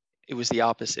different, it was the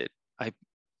opposite. I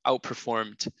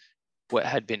outperformed what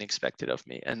had been expected of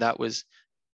me. And that was,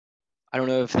 I don't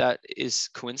know if that is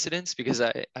coincidence, because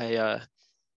I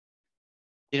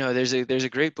you know, there's a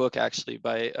great book actually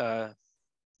by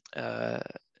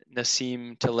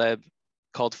Nassim Taleb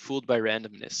called Fooled by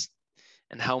Randomness,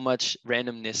 and how much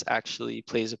randomness actually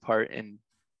plays a part in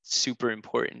super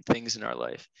important things in our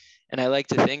life. And I like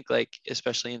to think, like,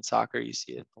 especially in soccer, you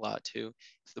see it a lot too.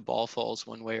 If the ball falls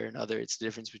one way or another, it's the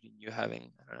difference between you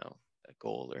having, I don't know, a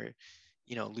goal or,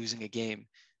 you know, losing a game.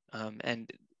 And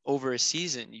over a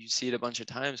season, you see it a bunch of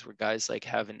times where guys like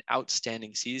have an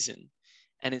outstanding season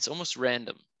and it's almost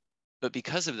random. But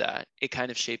because of that, it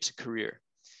kind of shapes a career.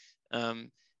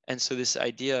 And so this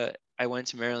idea, I went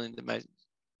to Maryland, and my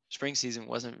spring season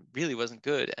wasn't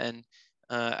good. And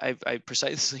I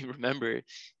precisely remember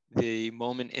the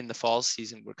moment in the fall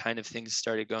season where kind of things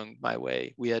started going my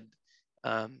way. We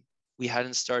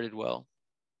hadn't started well.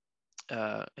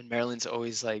 And Maryland's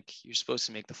always like, you're supposed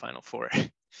to make the Final Four.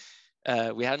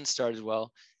 We hadn't started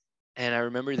well. And I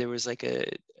remember there was like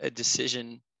a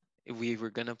decision. We were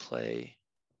going to play,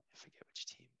 I forget which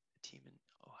team, a team in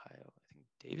Ohio. I think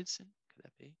Davidson, could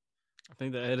that be? I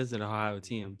think that it is an Ohio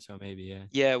team, so maybe, yeah.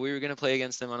 Yeah, we were going to play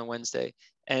against them on a Wednesday.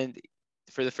 And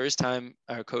for the first time,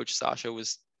 our coach, Sasha,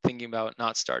 was thinking about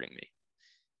not starting me.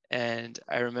 And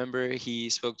I remember he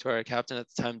spoke to our captain at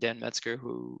the time, Dan Metzger,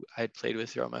 who I had played with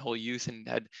throughout my whole youth, and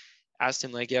had asked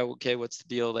him, like, yeah, okay, what's the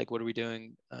deal? Like, what are we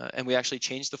doing? And we actually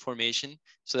changed the formation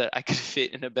so that I could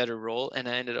fit in a better role. And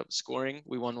I ended up scoring.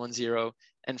 We won 1-0.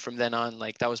 And from then on,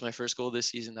 like, that was my first goal this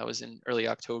season. That was in early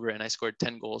October. And I scored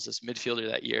 10 goals as midfielder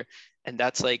that year. And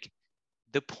that's like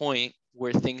the point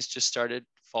where things just started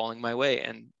falling my way.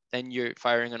 And then you're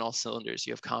firing on all cylinders.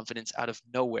 You have confidence out of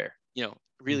nowhere, you know,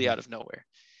 really out of nowhere.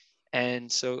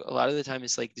 And so a lot of the time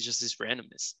it's like just this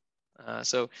randomness.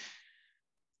 So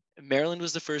Maryland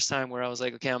was the first time where I was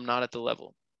like, okay, I'm not at the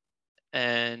level.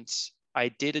 And I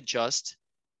did adjust.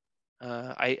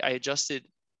 I adjusted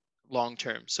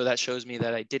long-term. So that shows me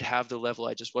that I did have the level.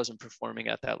 I just wasn't performing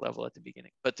at that level at the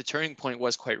beginning. But the turning point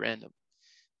was quite random.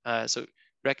 So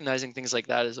recognizing things like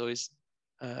that is always,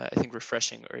 I think,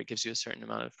 refreshing, or it gives you a certain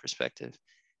amount of perspective.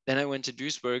 Then I went to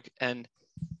Duisburg, and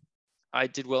I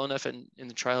did well enough in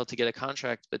the trial to get a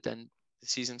contract, but then the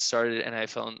season started, and I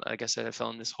fell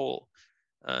in this hole,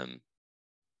 and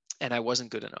I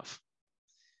wasn't good enough.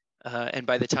 And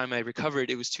by the time I recovered,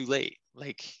 it was too late.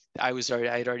 Like I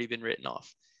had already been written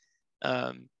off.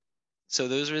 So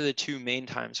those were the two main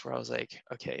times where I was like,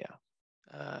 okay,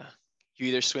 yeah, you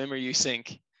either swim or you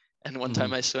sink. And one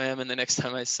time I swam, and the next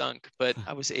time I sunk, but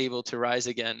I was able to rise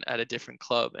again at a different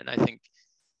club. And I think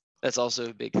that's also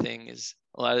a big thing, is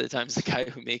a lot of the times the guy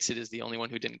who makes it is the only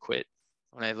one who didn't quit.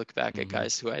 When I look back at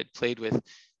guys who I had played with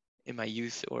in my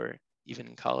youth or even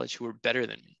in college who were better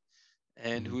than me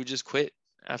and who just quit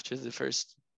after the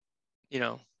first, you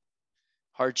know,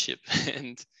 hardship.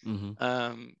 And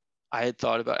I had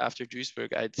thought about, after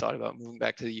Duisburg, I had thought about moving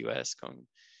back to the US, going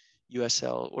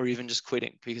USL, or even just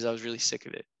quitting because I was really sick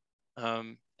of it.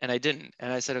 And I didn't.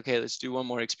 And I said, okay, let's do one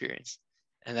more experience.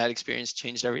 And that experience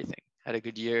changed everything. Had a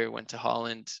good year, went to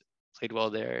Holland, played well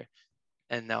there.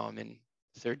 And now I'm in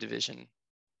third division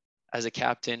as a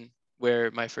captain,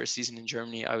 where my first season in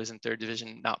Germany, I was in third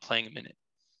division, not playing a minute.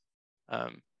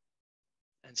 And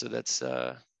so that's,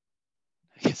 I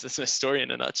guess that's my story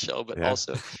in a nutshell, but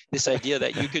also this idea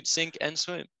that you could sink and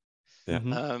swim. Yeah.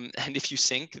 And if you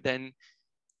sink, then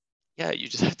you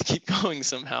just have to keep going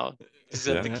somehow. You just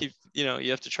have to keep, you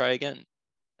have to try again,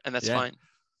 and that's fine.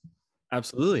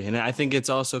 Absolutely. And I think it's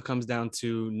also comes down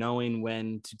to knowing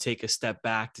when to take a step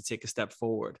back, to take a step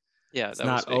forward. Yeah. It's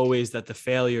not always that the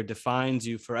failure defines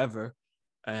you forever.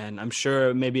 And I'm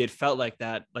sure maybe it felt like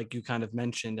that, like you kind of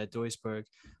mentioned at Duisburg,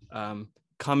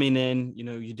 coming in,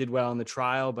 you did well in the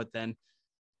trial, but then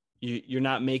you're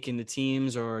not making the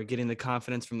teams or getting the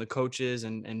confidence from the coaches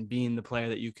and being the player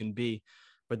that you can be.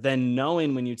 But then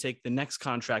knowing when you take the next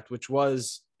contract, which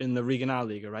was in the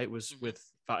Regionalliga, right, was with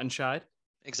Wattenscheid.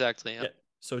 Exactly. Yeah.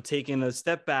 So taking a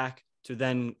step back to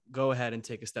then go ahead and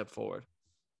take a step forward.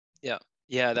 Yeah.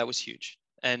 Yeah. That was huge.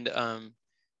 And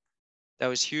that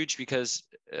was huge because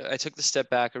I took the step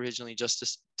back originally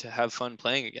just to have fun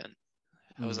playing again.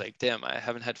 I was like, damn, I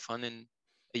haven't had fun in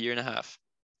a year and a half.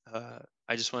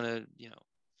 I just want to,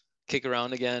 kick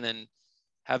around again and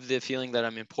have the feeling that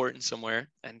I'm important somewhere,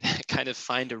 and kind of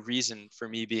find a reason for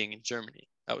me being in Germany.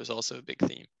 That was also a big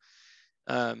theme.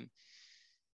 And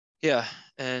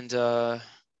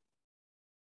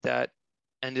that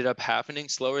ended up happening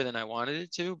slower than I wanted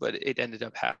it to, but it ended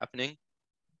up happening.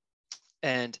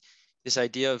 And this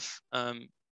idea of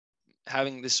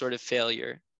having this sort of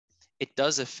failure, it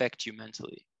does affect you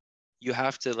mentally. You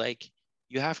have to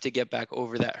get back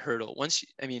over that hurdle.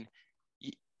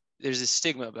 There's a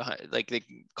stigma behind, like, they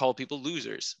call people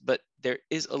losers, but there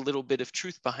is a little bit of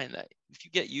truth behind that. If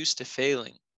you get used to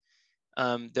failing,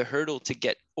 the hurdle to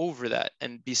get over that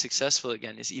and be successful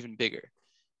again is even bigger.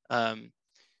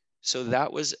 So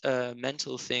that was a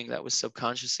mental thing that was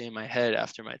subconsciously in my head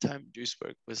after my time in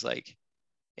Duisburg, was like,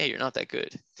 hey, you're not that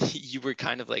good. You were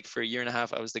kind of like, for a year and a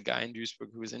half, I was the guy in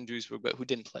Duisburg who was in Duisburg, but who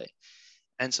didn't play.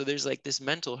 And so there's like this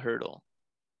mental hurdle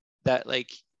that,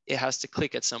 like, it has to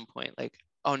click at some point, like,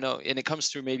 oh no. And it comes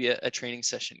through maybe a training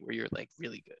session where you're like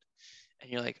really good.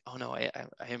 And you're like, oh no, I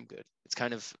am good. It's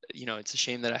kind of, it's a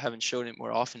shame that I haven't shown it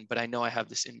more often, but I know I have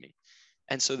this in me.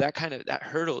 And so that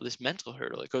hurdle, this mental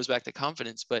hurdle, it goes back to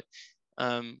confidence, but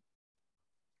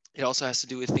it also has to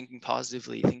do with thinking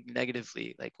positively, thinking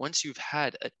negatively. Like, once you've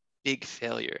had a big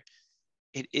failure,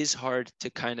 it is hard to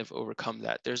kind of overcome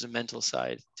that. There's a mental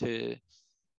side to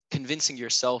convincing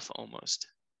yourself almost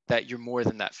that you're more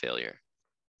than that failure.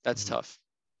 That's tough.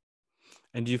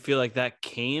 And do you feel like that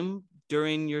came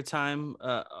during your time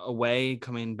away,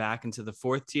 coming back into the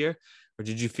fourth tier? Or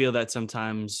did you feel that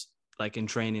sometimes, like in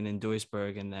training in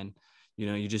Duisburg, and then,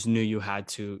 you just knew you had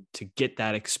to get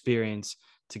that experience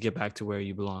to get back to where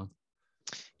you belong?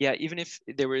 Yeah, even if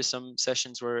there were some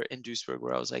sessions where in Duisburg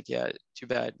where I was like, yeah, too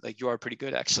bad. Like, you are pretty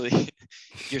good, actually.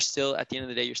 You're still, at the end of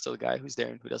the day, you're still a guy who's there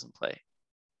and who doesn't play.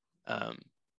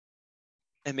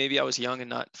 And maybe I was young and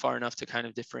not far enough to kind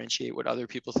of differentiate what other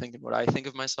people think and what I think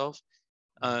of myself.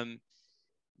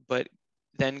 But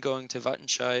then going to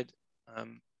Wattenscheid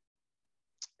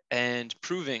and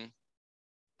proving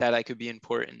that I could be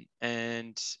important.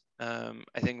 And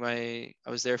I think I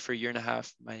was there for a year and a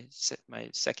half, my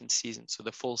second season. So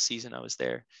the full season I was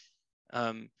there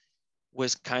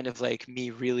was kind of like me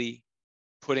really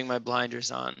putting my blinders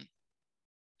on,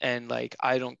 and like,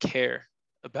 I don't care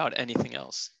about anything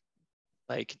else.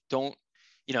 Like, I'm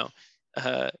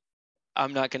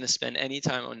not going to spend any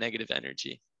time on negative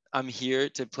energy. I'm here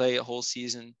to play a whole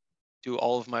season, do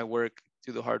all of my work,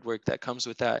 do the hard work that comes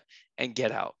with that, and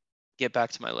get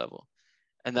back to my level.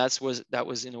 And that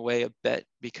was in a way a bet,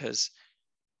 because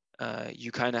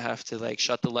you kind of have to like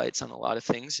shut the lights on a lot of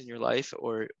things in your life,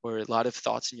 or a lot of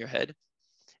thoughts in your head.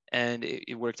 And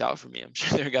it worked out for me. I'm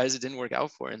sure there are guys it didn't work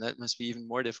out for, and that must be even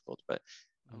more difficult. But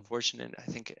I'm fortunate. I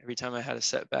think every time I had a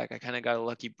setback, I kind of got a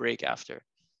lucky break after.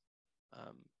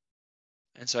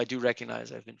 And so I do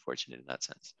recognize I've been fortunate in that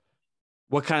sense.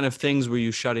 What kind of things were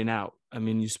you shutting out? I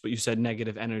mean, you said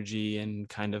negative energy and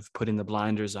kind of putting the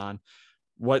blinders on.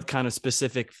 What kind of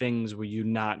specific things were you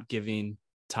not giving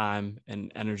time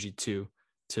and energy to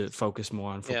focus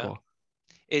more on football?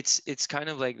 Yeah. It's kind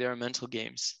of like there are mental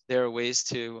games. There are ways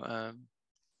to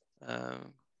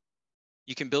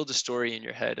you can build a story in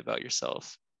your head about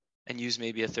yourself and use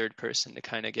maybe a third person to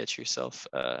kind of get yourself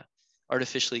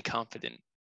artificially confident,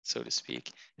 so to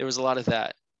speak. There was a lot of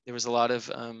that. There was a lot of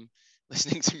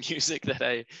listening to music that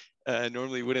I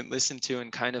normally wouldn't listen to,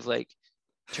 and kind of like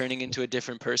turning into a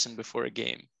different person before a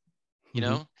game, you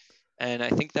know? And I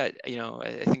think that,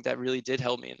 I think that really did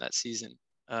help me in that season.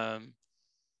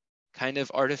 kind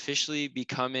of artificially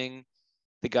becoming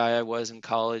the guy I was in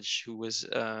college, who was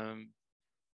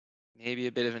maybe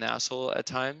a bit of an asshole at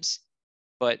times,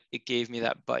 but it gave me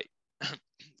that bite.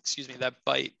 Excuse me, that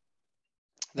bite,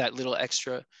 that little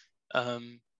extra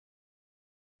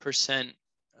percent.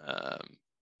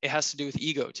 It has to do with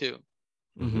ego too.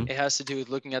 Mm-hmm. It has to do with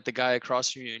looking at the guy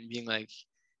across from you and being like,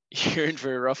 you're in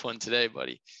for a rough one today,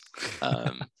 buddy.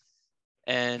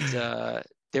 And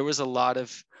there was a lot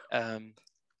of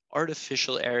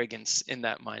artificial arrogance in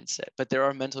that mindset. But there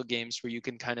are mental games where you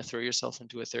can kind of throw yourself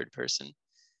into a third person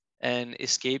and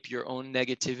escape your own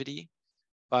negativity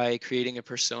by creating a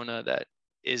persona that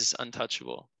is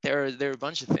untouchable. There are a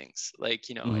bunch of things. Like,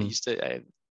 you know,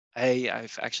 Mm-hmm.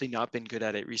 I've actually not been good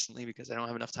at it recently because I don't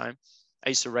have enough time. I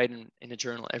used to write in a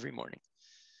journal every morning.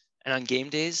 And on game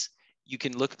days, you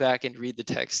can look back and read the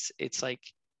text. It's like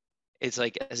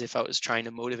as if I was trying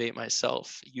to motivate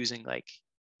myself using like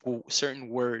certain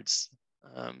words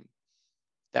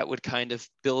that would kind of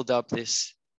build up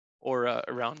this aura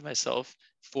around myself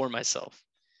for myself.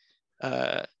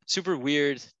 Super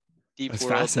weird, deep That's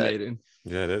world. fascinating.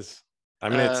 Yeah, it is. I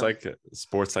mean, it's like a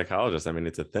sports psychologist. I mean,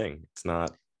 it's a thing. It's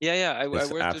not. Yeah. I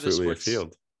worked absolutely with a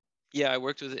field. Yeah, I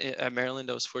worked with at Maryland.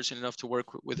 I was fortunate enough to work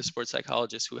with a sports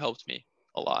psychologist who helped me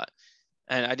a lot.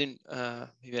 And I didn't,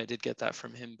 maybe I did get that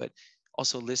from him, but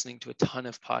also listening to a ton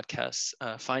of podcasts,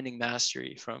 Finding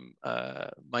Mastery from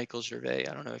Michael Gervais.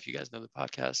 I don't know if you guys know the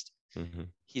podcast. Mm-hmm.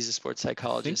 He's a sports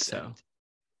psychologist. I think so.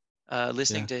 And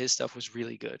listening to his stuff was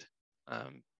really good.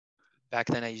 Back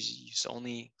then I used to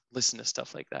only listen to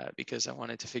stuff like that because I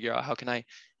wanted to figure out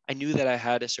I knew that I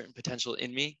had a certain potential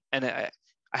in me, and I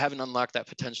haven't unlocked that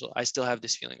potential. I still have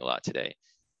this feeling a lot today,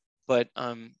 but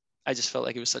I just felt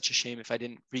like it was such a shame if I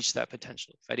didn't reach that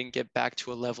potential, if I didn't get back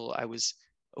to a level I was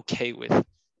okay with.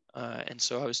 And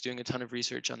so I was doing a ton of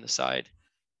research on the side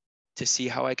to see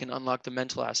how I can unlock the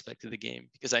mental aspect of the game,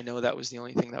 because I know that was the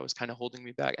only thing that was kind of holding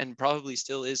me back, and probably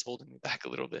still is holding me back a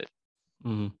little bit.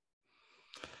 Mm-hmm.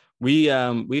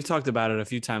 We've talked about it a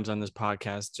few times on this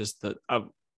podcast, just the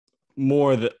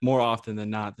more often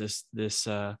than not, this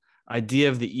idea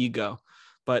of the ego.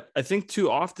 But I think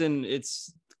too often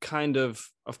it's kind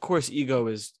of course,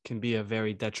 ego can be a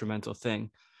very detrimental thing,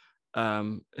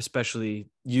 especially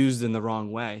used in the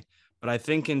wrong way. But I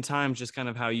think in times, just kind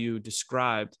of how you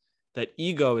described, that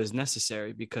ego is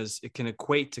necessary because it can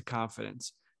equate to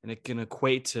confidence, and it can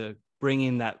equate to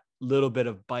bringing that little bit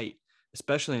of bite,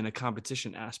 especially in a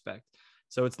competition aspect.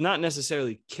 So it's not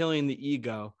necessarily killing the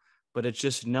ego, but it's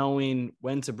just knowing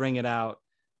when to bring it out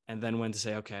and then when to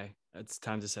say, okay, it's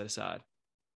time to set aside.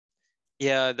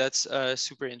 Yeah, that's a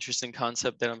super interesting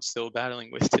concept that I'm still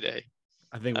battling with today.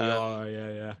 I think we all are.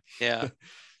 Yeah. Yeah.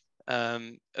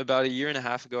 About a year and a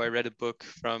half ago, I read a book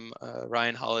from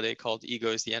Ryan Holiday called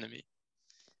Ego is the Enemy.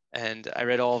 And I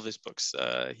read all of his books.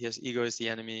 He has Ego is the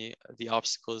Enemy, The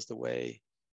Obstacle is the Way.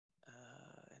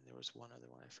 And there was one other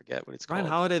one. I forget what it's Ryan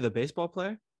called. Holiday, the baseball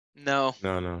player? No.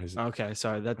 He's... Okay,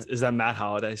 sorry. Is that Matt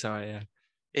Holiday? Sorry, yeah.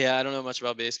 Yeah, I don't know much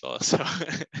about baseball. So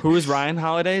who is Ryan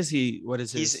Holiday?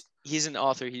 He's an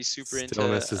author. He's super Stillness into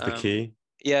Stillness is the key.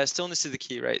 Yeah, Stillness is the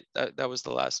Key, right? That was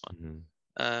the last one.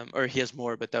 Mm-hmm. Or he has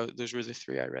more, but those were the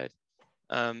three I read.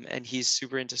 And he's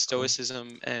super into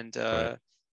Stoicism and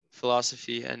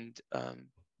philosophy. And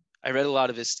I read a lot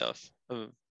of his stuff.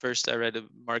 First, I read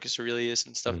Marcus Aurelius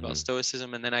and stuff about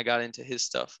Stoicism, and then I got into his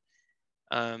stuff.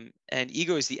 And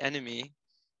Ego is the Enemy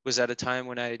was at a time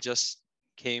when I just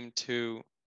came to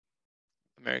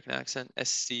American accent,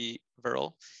 SC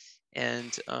Verl.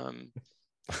 And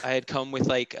I had come with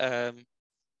like,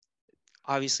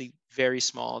 obviously very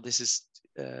small. This is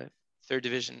third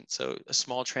division, so a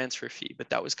small transfer fee, but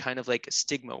that was kind of like a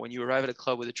stigma. When you arrive at a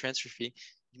club with a transfer fee,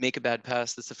 you make a bad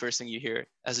pass, that's the first thing you hear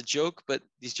as a joke, but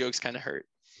these jokes kind of hurt.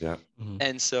 Yeah. Mm-hmm.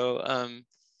 And so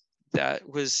that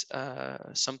was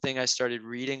something I started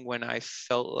reading when I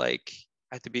felt like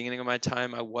at the beginning of my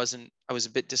time, I was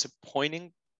a bit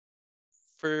disappointing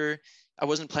I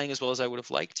wasn't playing as well as I would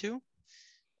have liked to,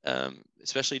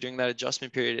 especially during that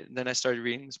adjustment period. And then I started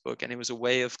reading this book, and it was a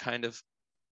way of kind of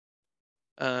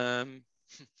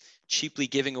cheaply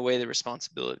giving away the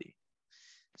responsibility.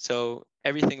 So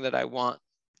everything that I want,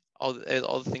 all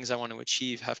the things I want to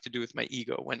achieve have to do with my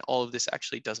ego, when all of this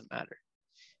actually doesn't matter,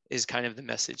 is kind of the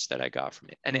message that I got from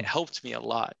it. And it helped me a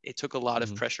lot. It took a lot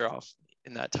of pressure off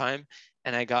in that time,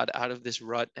 and I got out of this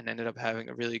rut and ended up having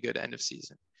a really good end of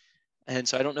season. And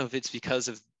so I don't know if it's because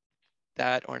of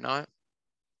that or not.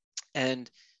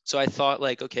 And so I thought,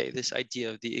 like, okay, this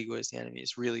idea of the ego is the enemy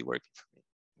is really working for me.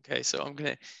 Okay, so I'm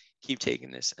going to keep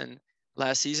taking this. And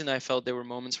last season, I felt there were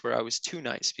moments where I was too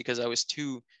nice because I was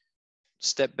too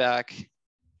step back,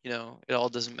 it all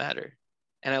doesn't matter.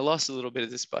 And I lost a little bit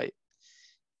of this bite.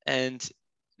 And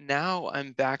now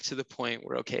I'm back to the point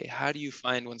where, okay, how do you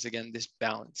find, once again, this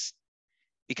balance?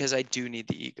 Because I do need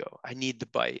the ego. I need the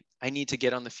bite. I need to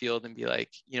get on the field and be like,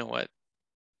 you know what?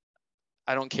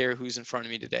 I don't care who's in front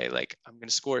of me today. Like, I'm going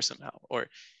to score somehow, or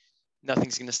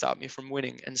nothing's going to stop me from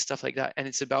winning and stuff like that. And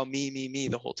it's about me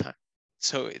the whole time.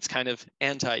 So it's kind of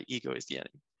anti-ego is the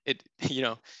enemy.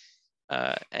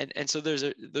 And so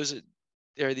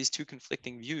there are these two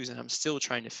conflicting views, and I'm still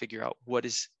trying to figure out what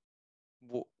is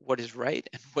right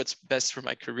and what's best for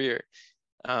my career.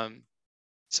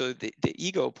 So the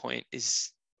ego point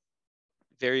is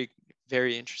very,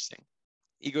 very interesting.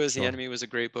 Ego is the Enemy was a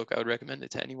great book. I would recommend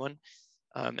it to anyone.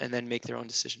 And then make their own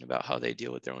decision about how they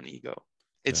deal with their own ego.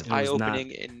 It's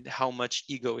eye-opening in how much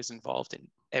ego is involved in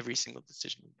every single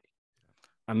decision we make.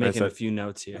 I'm making a few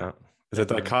notes here. Yeah. It's a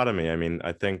dichotomy. I mean,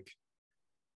 I think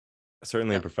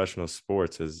certainly in professional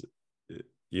sports is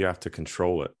you have to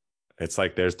control it. It's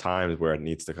like there's times where it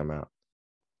needs to come out.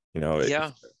 There's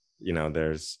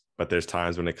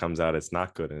times when it comes out, it's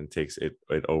not good, and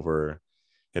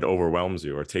it overwhelms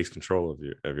you or takes control of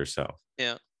yourself.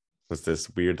 Yeah. It's this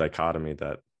weird dichotomy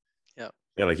that,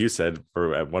 like you said,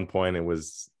 at one point it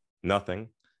was nothing,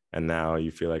 and now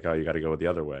you feel like, oh, you got to go the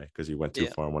other way because you went too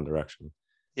far in one direction.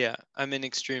 Yeah, I'm an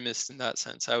extremist in that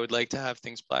sense. I would like to have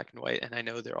things black and white, and I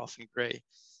know they're often gray.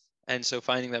 And so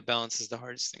finding that balance is the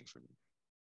hardest thing for me.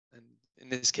 And in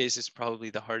this case, it's probably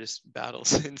the hardest battle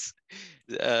since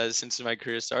my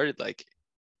career started. Like,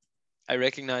 I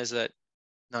recognize that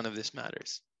none of this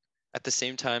matters. At the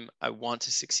same time, I want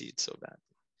to succeed so bad.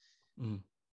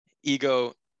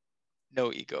 Ego,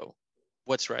 no ego.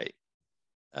 What's right?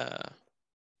 And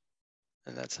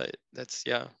that's how.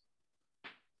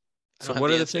 So what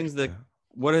are the things that?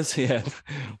 What are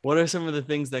some of the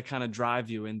things that kind of drive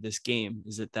you in this game?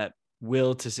 Is it that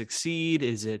will to succeed?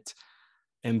 Is it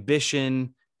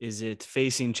ambition? Is it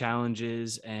facing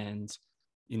challenges and,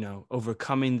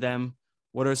 overcoming them?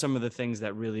 What are some of the things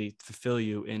that really fulfill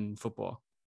you in football?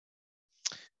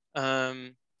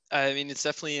 I mean, it's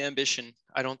definitely ambition.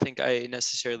 I don't think I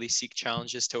necessarily seek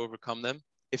challenges to overcome them.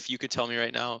 If you could tell me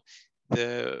right now,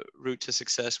 the route to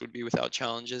success would be without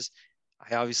challenges,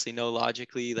 I obviously know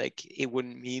logically, like, it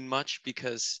wouldn't mean much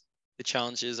because the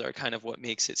challenges are kind of what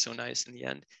makes it so nice in the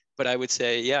end. But I would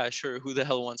say, yeah, sure. Who the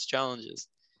hell wants challenges?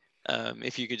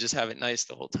 If you could just have it nice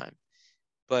the whole time.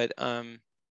 But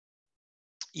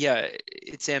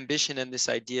it's ambition and this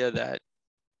idea that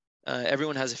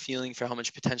everyone has a feeling for how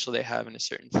much potential they have in a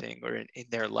certain thing or in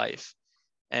their life.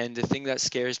 And the thing that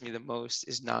scares me the most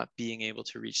is not being able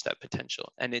to reach that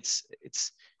potential. And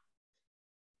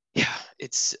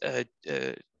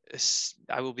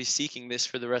I will be seeking this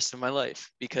for the rest of my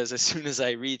life, because as soon as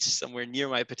I reach somewhere near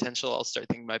my potential, I'll start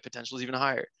thinking my potential is even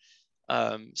higher.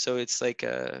 So it's like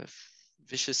a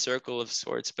vicious circle of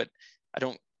sorts, but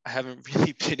I haven't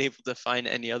really been able to find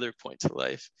any other point to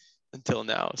life until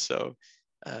now. So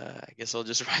I guess I'll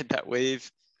just ride that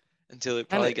wave until it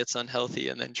probably gets unhealthy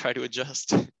and then try to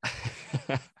adjust.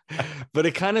 But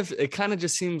it kind of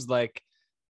just seems like,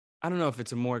 I don't know if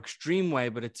it's a more extreme way,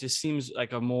 but it just seems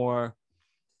like a more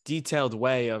detailed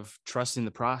way of trusting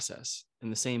the process in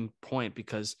the same point,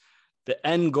 because the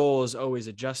end goal is always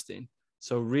adjusting.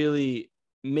 So really,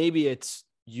 maybe it's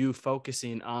you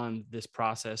focusing on this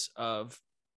process of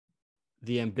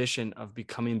the ambition of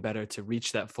becoming better to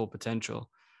reach that full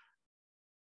potential.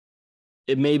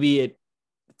 It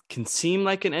can seem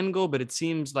like an end goal, but it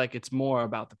seems like it's more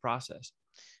about the process.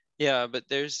 Yeah, but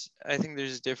I think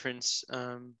there's a difference.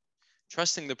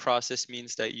 Trusting the process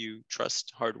means that you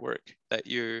trust hard work, that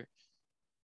you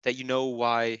know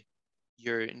why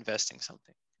you're investing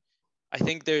something. I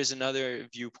think there's another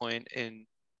viewpoint in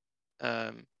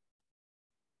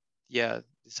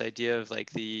this idea of like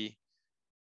the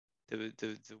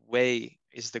way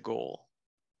is the goal.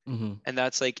 Mm-hmm. And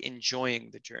that's like enjoying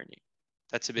the journey.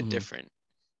 That's a bit different.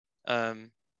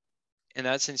 In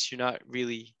that sense,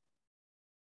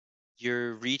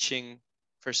 you're reaching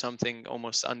for something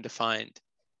almost undefined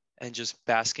and just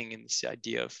basking in this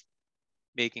idea of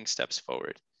making steps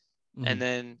forward. And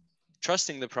then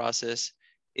trusting the process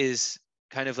is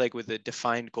kind of like with a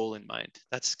defined goal in mind.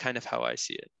 That's kind of how I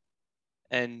see it.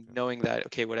 And knowing that,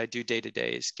 okay, what I do day to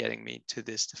day is getting me to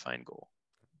this defined goal.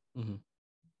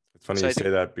 It's funny you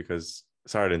say that, because,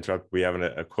 sorry to interrupt, we have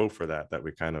a quote for that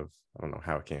we kind of, I don't know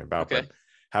how it came about, but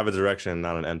have a direction,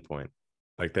 not an end point.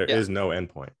 Like there is no end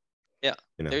point. Yeah,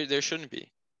 there shouldn't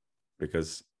be.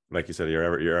 Because like you said, you're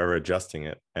ever adjusting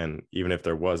it. And even if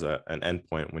there was an end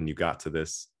point, when you got to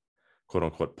this quote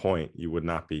unquote point, you would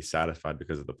not be satisfied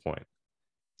because of the point.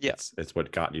 Yeah. It's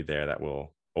what got you there that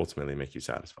will ultimately make you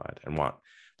satisfied and want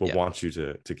you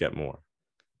to get more.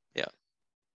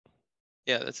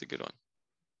 Yeah, that's a good one.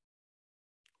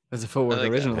 That's a footwork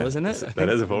original, isn't it? That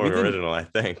is a footwork original, I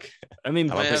think. I mean,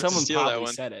 I someone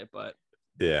probably said it, but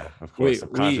yeah, of course.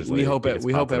 We hope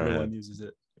everyone uses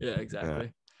it. Yeah,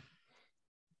 exactly.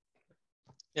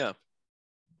 Yeah,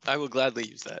 I will gladly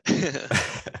use that.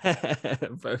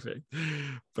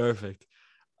 Perfect.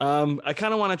 I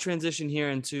kind of want to transition here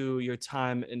into your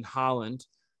time in Holland,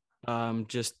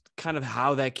 just kind of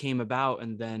how that came about,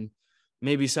 and then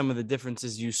maybe some of the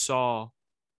differences you saw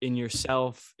in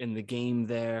yourself in the game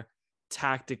there,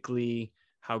 tactically,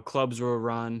 how clubs were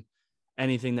run,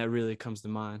 anything that really comes to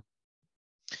mind.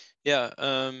 Yeah.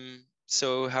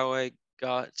 So how I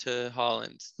got to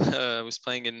Holland, I was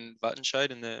playing in Wattenscheid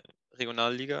in the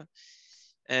Regionalliga,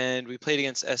 and we played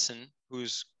against Essen,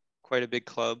 who's quite a big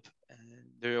club, and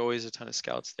there are always a ton of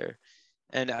scouts there.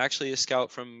 And actually, a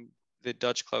scout from the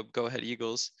Dutch club, Go Ahead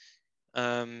Eagles,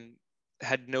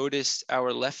 had noticed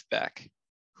our left back,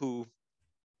 who,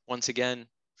 once again,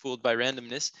 fooled by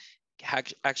randomness,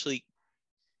 actually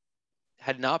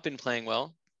had not been playing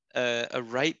well. A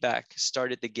right back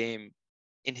started the game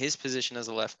in his position as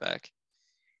a left back,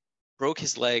 broke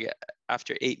his leg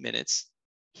after 8 minutes.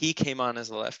 He came on as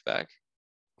a left back,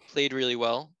 played really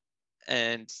well,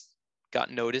 and got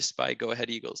noticed by Go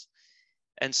Ahead Eagles.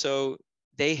 And so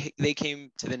they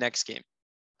came to the next game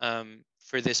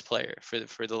for this player,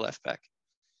 for the left back.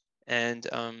 And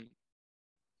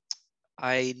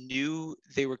I knew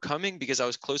they were coming because I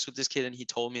was close with this kid, and he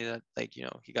told me that, like, you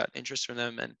know, he got interest from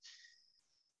them, and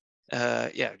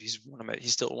yeah, he's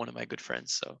still one of my good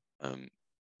friends. So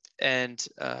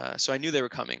so I knew they were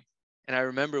coming, and I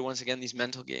remember once again these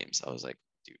mental games. I was like,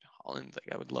 dude, Holland,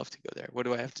 like, I would love to go there. What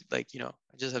do I have to, like, you know,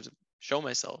 I just have to show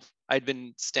myself. I'd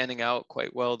been standing out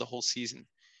quite well the whole season,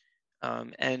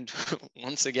 and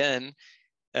once again,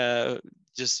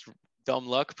 just dumb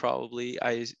luck probably,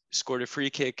 I scored a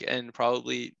free kick and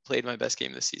probably played my best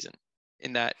game this season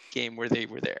in that game where they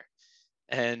were there.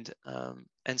 And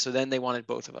so then they wanted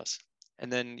both of us.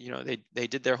 And then, you know, they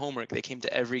did their homework. They came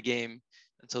to every game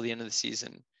until the end of the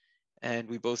season, and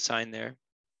we both signed there.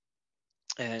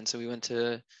 And so we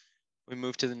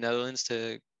moved to the Netherlands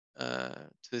to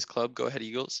this club, Go Ahead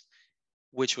Eagles,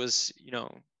 which was, you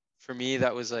know, for me,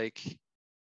 that was like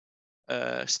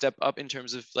a step up in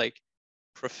terms of like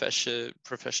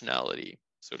professionality,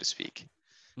 so to speak.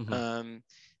 Mm-hmm.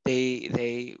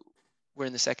 They were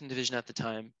in the second division at the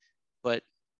time, but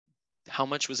how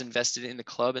much was invested in the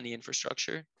club and the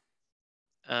infrastructure?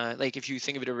 Like, if you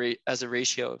think of it as a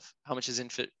ratio of how much is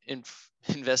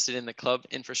invested in the club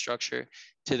infrastructure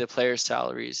to the players'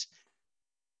 salaries,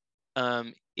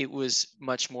 it was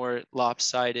much more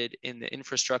lopsided in the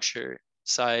infrastructure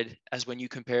side, as when you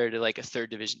compare it to like a third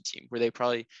division team, where they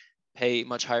probably pay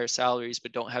much higher salaries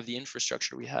but don't have the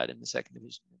infrastructure we had in the second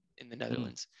division in the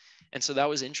Netherlands. And so that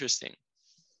was interesting.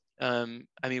 I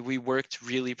mean, we worked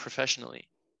really professionally.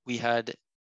 We had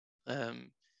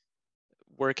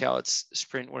workouts,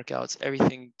 sprint workouts,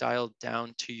 everything dialed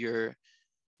down to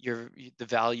the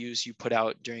values you put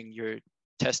out during your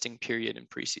testing period in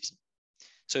preseason.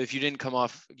 So if you didn't come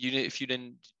off, if you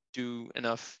didn't do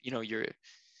enough, you know, your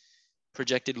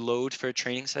projected load for a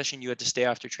training session, you had to stay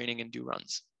after training and do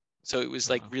runs. So it was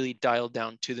like really dialed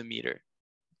down to the meter.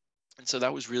 And so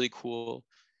that was really cool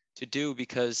to do,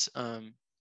 because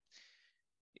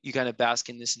you kind of bask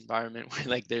in this environment where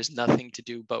like there's nothing to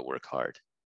do but work hard.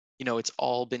 You know, it's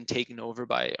all been taken over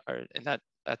by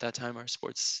at that time, our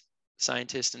sports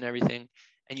scientist and everything.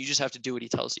 And you just have to do what he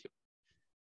tells you.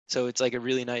 So it's like a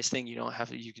really nice thing. You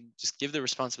can just give the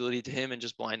responsibility to him and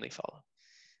just blindly follow.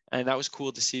 And that was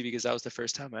cool to see, because that was the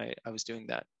first time I was doing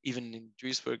that. Even in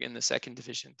Duisburg in the second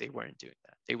division, they weren't doing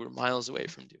that. They were miles away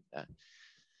from doing that.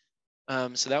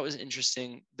 So that was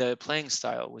interesting. The playing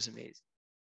style was amazing.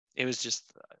 It was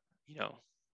just, you know,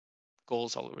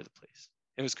 goals all over the place.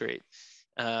 It was great.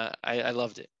 I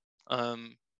loved it. What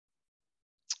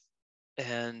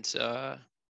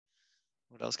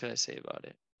else could I say about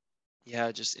it?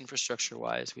 Yeah, just infrastructure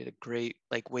wise, we had a great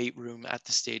like weight room at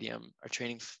the stadium. Our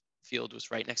training field was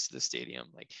right next to the stadium.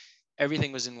 Like,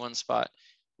 everything was in one spot.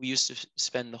 We used to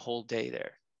spend the whole day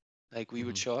there. Like, we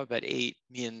would show up at 8,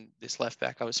 me and this left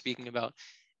back I was speaking about,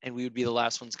 and we would be the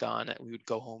last ones gone. We would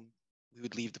go home. We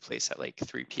would leave the place at like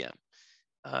 3 p.m.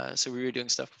 So we were doing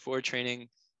stuff before training.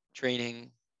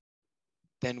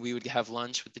 Then we would have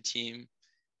lunch with the team,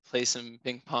 play some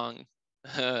ping pong,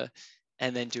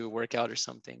 and then do a workout or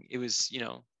something. It was, you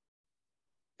know,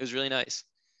 it was really nice.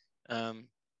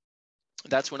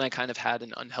 That's when I kind of had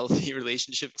an unhealthy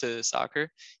relationship to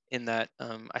soccer, in that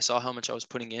I saw how much I was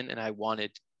putting in and I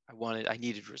wanted I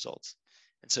needed results.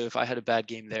 And so if I had a bad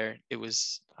game there,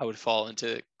 I would fall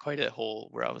into quite a hole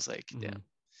where I was like, damn.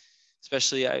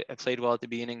 Especially I played well at the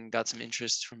beginning, got some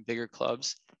interest from bigger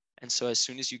clubs. And so as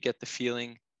soon as you get the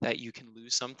feeling that you can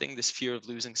lose something, this fear of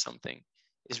losing something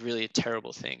is really a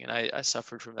terrible thing. And I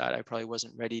suffered from that. I probably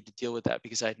wasn't ready to deal with that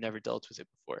because I had never dealt with it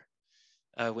before.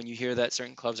 When you hear that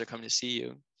certain clubs are coming to see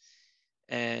you,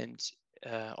 and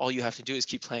all you have to do is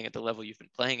keep playing at the level you've been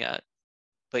playing at,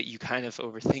 but you kind of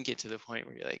overthink it to the point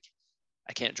where you're like,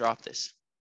 I can't drop this.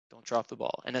 Don't drop the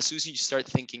ball. And as soon as you start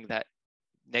thinking that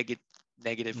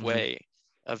negative way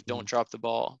of don't drop the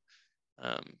ball,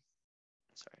 sorry,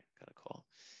 I got a call.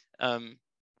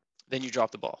 Then you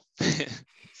drop the ball.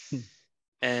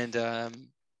 And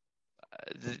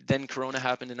then Corona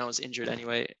happened and I was injured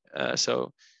anyway.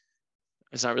 So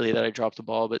it's not really that I dropped the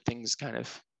ball, but things kind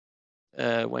of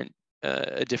went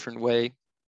a different way.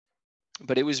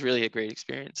 But it was really a great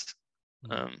experience.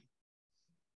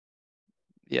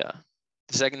 Yeah.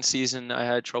 The second season, I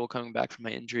had trouble coming back from my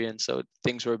injury, and so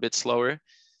things were a bit slower.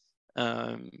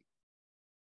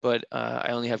 But I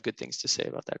only have good things to say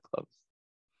about that club.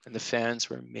 And the fans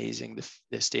were amazing.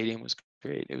 The stadium was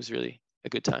great. It was really a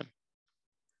good time.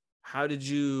 How did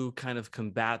you kind of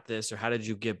combat this, or how did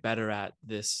you get better at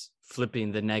this,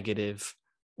 flipping the negative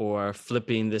or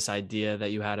flipping this idea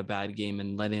that you had a bad game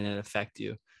and letting it affect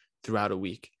you throughout a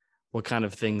week? What kind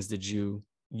of things did you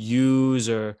use?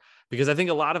 Or because I think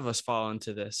a lot of us fall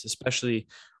into this, especially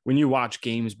when you watch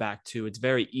games back too, it's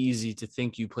very easy to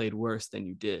think you played worse than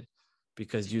you did,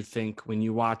 because you think when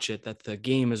you watch it that the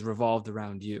game is revolved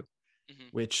around you,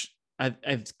 which I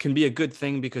can be a good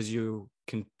thing because you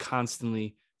can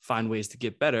constantly find ways to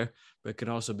get better, but it can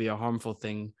also be a harmful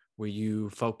thing where you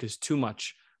focus too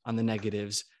much on the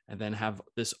negatives and then have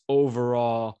this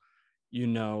overall,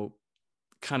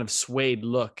 kind of swayed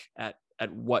look at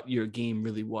what your game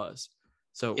really was.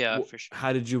 So yeah, for sure.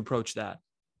 How did you approach that?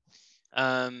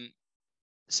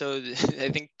 So I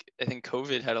think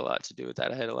COVID had a lot to do with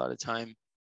that. I had a lot of time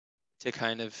to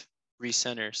kind of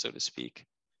recenter, so to speak,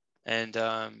 and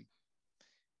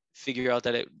figure out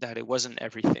that it wasn't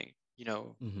everything,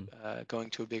 going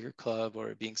to a bigger club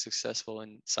or being successful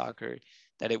in soccer,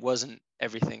 that it wasn't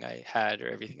everything I had or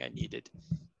everything I needed.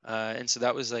 And so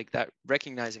that was like that,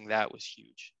 recognizing that was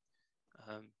huge.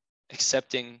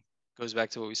 Accepting goes back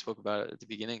to what we spoke about at the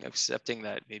beginning, accepting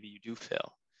that maybe you do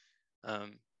fail.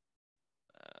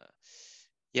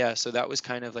 So that was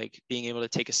kind of like being able to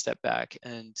take a step back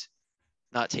and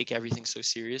not take everything so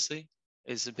seriously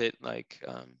is a bit like,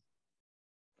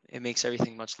 it makes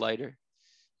everything much lighter.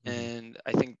 And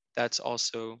I think that's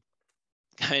also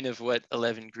kind of what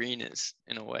 11 Green is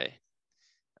in a way.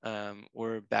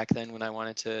 Or back then when I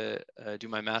wanted to do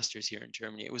my master's here in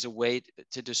Germany, it was a way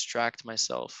to distract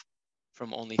myself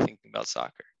from only thinking about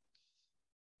soccer.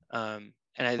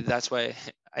 That's why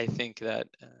I think that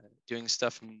doing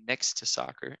stuff next to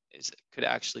soccer could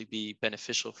actually be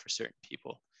beneficial for certain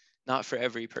people. Not for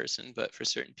every person, but for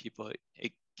certain people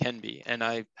it can be. And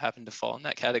I happen to fall in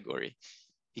that category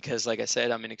because, like I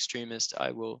said, I'm an extremist.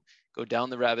 I will go down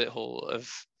the rabbit hole of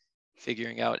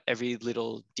figuring out every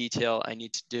little detail I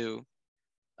need to do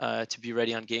to be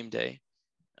ready on game day.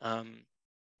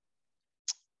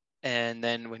 And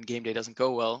then when game day doesn't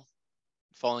go well,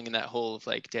 falling in that hole of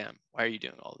like, damn, why are you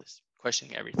doing all this?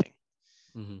 Questioning everything.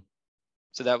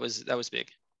 So that was big.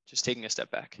 Just taking a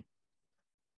step back.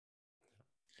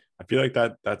 I feel like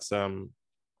that's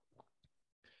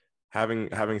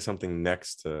having something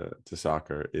next to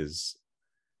soccer is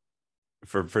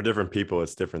for different people,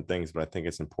 it's different things, but I think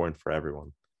it's important for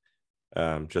everyone.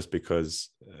 Just because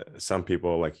some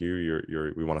people like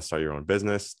we want to start your own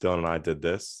business. Dylan and I did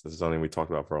this. This is something we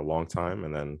talked about for a long time,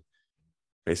 and then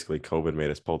basically COVID made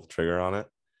us pull the trigger on it.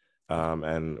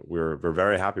 And we're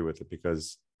very happy with it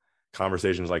because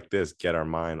conversations like this get our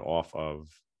mind off of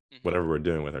whatever we're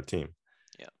doing with our team.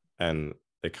 Yeah. And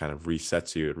it kind of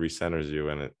resets you, it recenters you,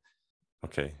 and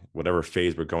okay, whatever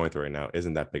phase we're going through right now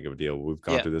isn't that big of a deal. We've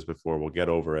gone through this before. We'll get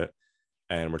over it.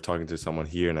 And we're talking to someone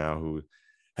here now who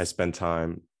has spent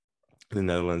time in the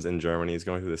Netherlands and Germany, is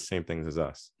going through the same things as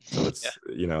us. So it's,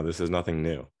 this is nothing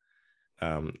new.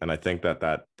 And I think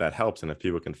that helps. And if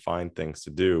people can find things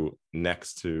to do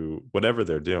next to whatever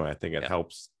they're doing, I think it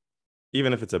helps.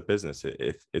 Even if it's a business,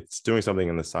 if it's doing something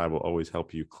on the side will always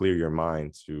help you clear your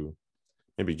mind to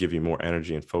maybe give you more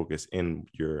energy and focus in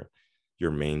your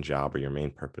main job or your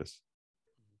main purpose.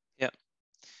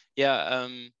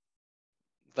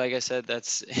 Like I said,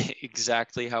 that's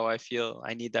exactly how I feel.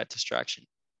 I need that distraction.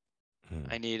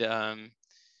 I need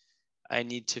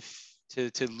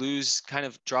to lose, kind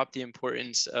of drop the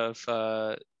importance of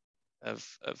of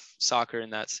soccer in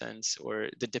that sense, or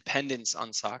the dependence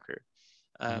on soccer.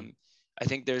 I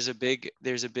think there's a big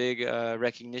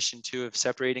recognition too of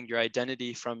separating your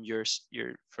identity from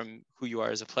from who you are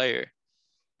as a player,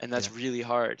 and that's really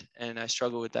hard. And I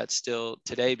struggle with that still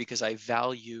today because I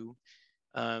value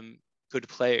good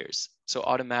players. So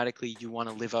automatically you want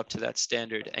to live up to that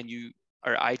standard, and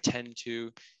I tend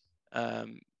to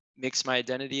mix my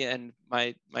identity and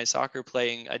my soccer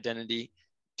playing identity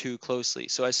too closely.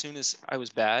 So as soon as I was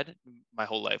bad, my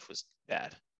whole life was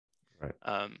bad.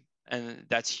 Right. And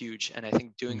that's huge. And I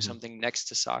think doing something next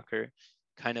to soccer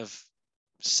kind of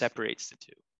separates the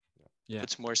two. Yeah.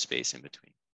 Puts more space in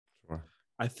between. Sure.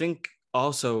 I think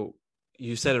also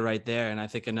you said it right there. And I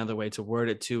think another way to word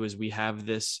it too is we have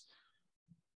this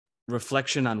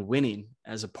reflection on winning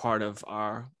as a part of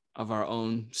our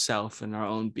own self and our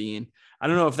own being. I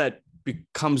don't know if that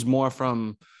becomes more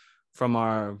from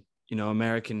our,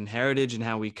 American heritage and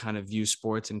how we kind of view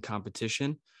sports and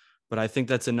competition. But I think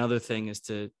that's another thing, is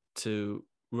to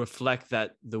reflect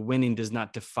that the winning does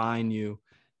not define you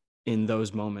in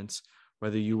those moments,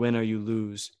 whether you win or you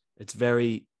lose. It's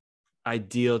very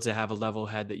ideal to have a level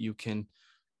head that you can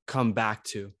come back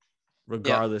to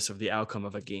regardless of the outcome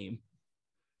of a game.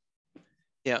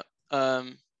 Yeah.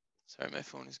 Sorry, my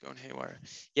phone is going haywire.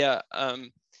 Yeah.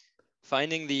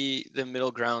 Finding the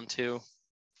middle ground too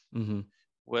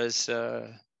was,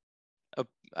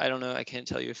 I don't know. I can't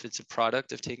tell you if it's a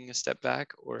product of taking a step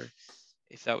back or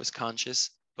if that was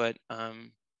conscious, but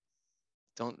don't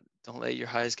let your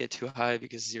highs get too high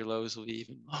because your lows will be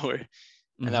even lower.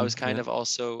 And that was kind of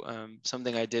also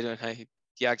something I did when I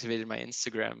deactivated my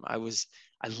Instagram. I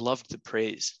loved the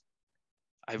praise.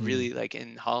 I really like,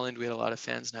 in Holland, we had a lot of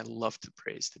fans and I loved the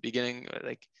praise. The beginning,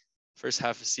 like first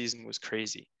half of the season was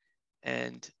crazy.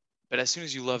 But as soon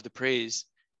as you love the praise,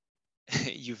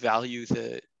 you value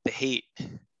the hate.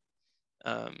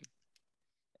 And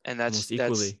that's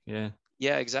equally.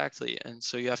 Yeah, exactly. And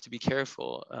so you have to be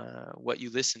careful what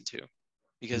you listen to,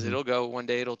 because it'll go one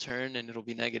day, it'll turn and it'll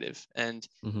be negative, and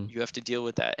you have to deal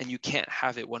with that. And you can't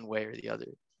have it one way or the other.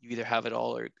 You either have it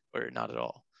all or not at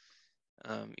all.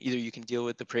 Either you can deal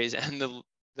with the praise and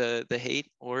the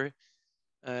hate, or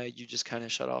you just kind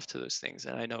of shut off to those things.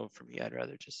 And I know for me, I'd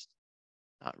rather just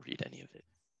not read any of it.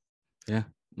 Yeah,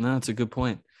 no, it's a good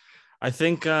point. I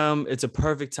think it's a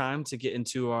perfect time to get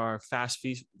into our fast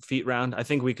feet round. I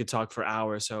think we could talk for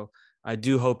hours, so I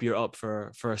do hope you're up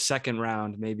for a second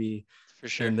round, maybe for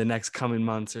sure in the next coming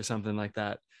months or something like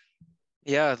that.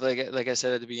 Yeah, like I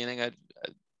said at the beginning, I'd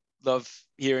love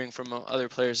hearing from other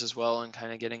players as well and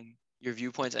kind of getting your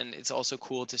viewpoints. And it's also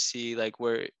cool to see like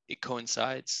where it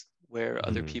coincides, where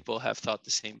other people have thought the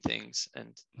same things.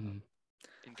 And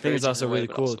I think it's also really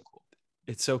cool.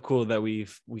 It's so cool that we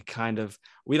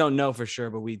don't know for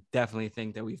sure, but we definitely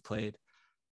think that we've played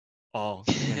all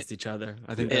against each other.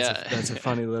 I think that's a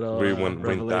funny little we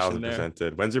 1,000%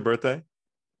 did. When's your birthday?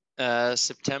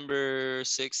 September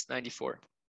 6th, 94.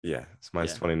 Yeah, it's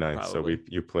mine's 29th. So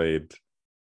you played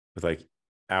with like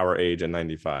our age and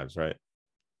 95s, right?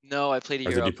 No, I played a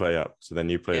year up. Did you play up? So then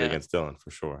you played against Dylan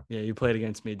for sure. Yeah, you played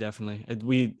against me, definitely.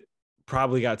 We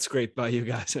probably got scraped by you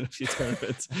guys in a few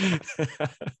tournaments.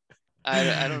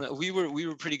 I don't know. We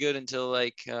were pretty good until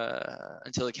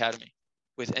Academy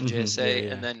with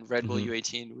NJSA and then Red Bull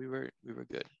U18. We were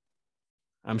good.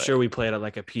 I'm sure we played at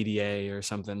like a PDA or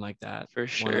something like that. For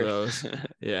sure. One of those.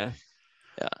 Yeah.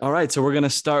 Yeah. All right. So we're going to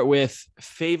start with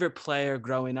favorite player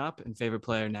growing up and favorite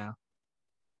player now.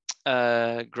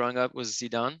 Growing up was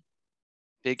Zidane,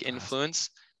 big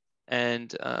influence.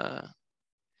 And now,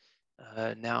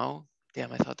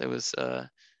 damn, I thought that was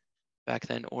back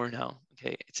then or now.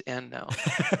 Okay, it's and now.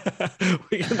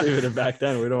 We can leave it back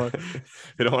then. We don't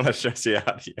want to stress you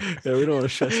out here. Yeah, we don't want to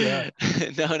stress you out.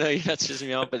 No, you're not stressing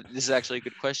me out. But this is actually a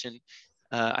good question.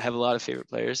 I have a lot of favorite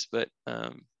players, but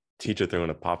teacher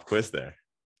throwing a pop quiz there.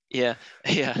 Yeah,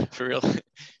 for real.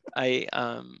 I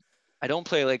don't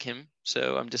play like him,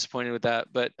 so I'm disappointed with that.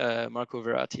 But Marco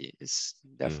Verratti is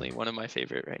definitely one of my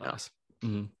favorite right now.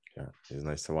 Yeah, he's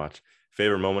nice to watch.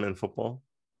 Favorite moment in football?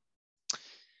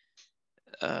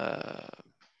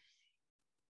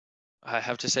 I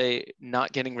have to say,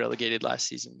 not getting relegated last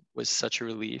season was such a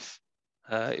relief.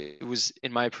 It was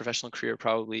in my professional career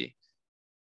probably,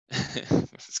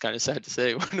 it's kind of sad to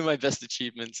say, one of my best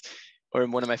achievements or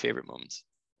one of my favorite moments.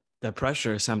 The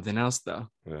pressure is something else, though.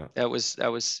 Yeah, that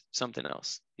was something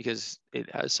else because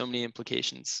it has so many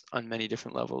implications on many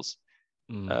different levels.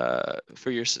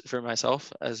 For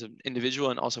myself as an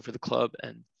individual and also for the club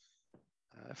and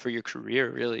for your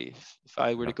career, really. If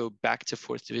I were to go back to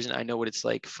fourth division, I know what it's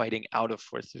like fighting out of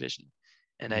fourth division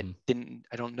And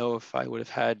I don't know if I would have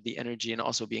had the energy, and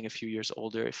also being a few years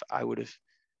older, if I would have,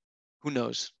 who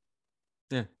knows?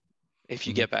 Yeah. If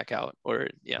you get back out, or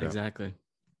Exactly.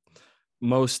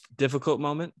 Most difficult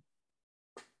moment?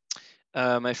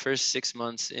 My first 6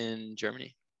 months in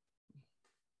Germany.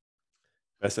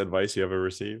 Best advice you ever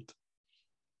received?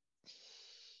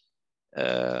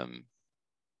 I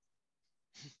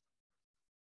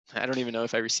don't even know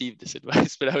if I received this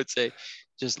advice, but I would say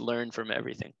just learn from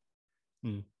everything.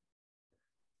 I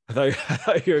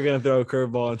thought you were going to throw a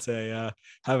curveball and say,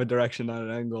 have a direction, not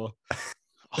an angle.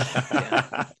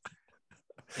 Oh,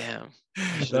 damn.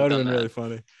 That would have been really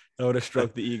funny. That would have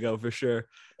stroked the ego for sure.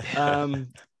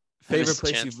 Favorite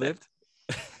place you've lived?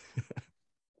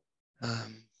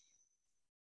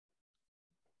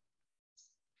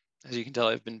 As you can tell,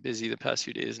 I've been busy the past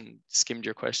few days and skimmed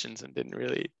your questions and didn't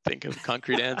really think of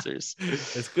concrete answers.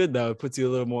 It's good though. It puts you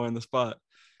a little more on the spot.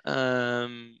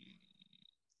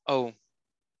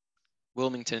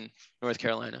 Wilmington, North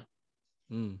Carolina.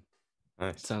 Nice.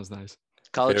 Sounds nice.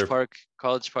 College Park,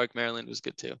 Maryland was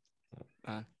good too.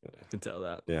 I can tell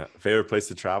that. Yeah. Favorite place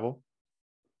to travel?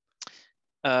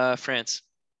 France.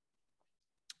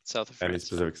 South of France. Any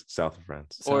specific south of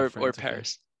France? Or France,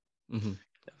 Paris. Okay.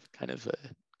 Kind of a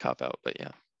cop out, but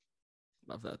yeah.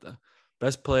 Love that though.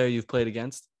 Best player you've played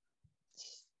against?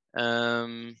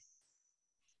 Well,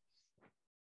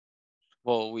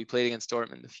 we played against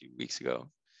Dortmund a few weeks ago.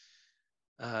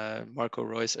 Marco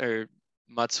Reus or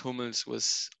Mats Hummels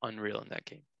was unreal in that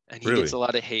game, and he gets a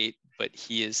lot of hate, but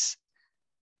he is,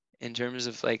 in terms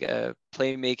of like a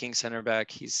playmaking center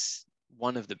back, he's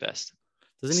one of the best.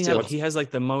 Doesn't he have? He has like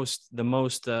the most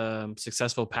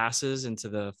successful passes into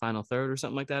the final third or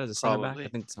something like that as a center back. I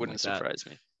think wouldn't surprise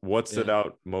me. What stood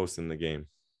out most in the game?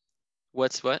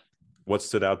 What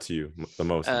stood out to you the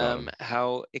most?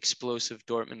 How explosive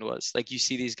Dortmund was. Like, you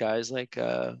see these guys like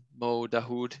Mo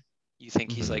Dahoud. You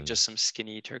think he's like just some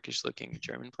skinny Turkish-looking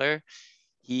German player.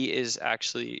 He is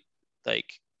actually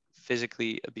like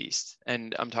physically a beast,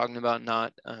 and I'm talking about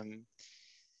not the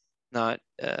I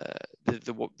don't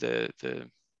know,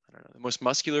 the most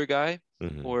muscular guy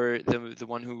or the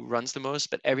one who runs the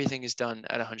most, but everything is done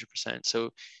at 100%.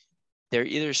 So they're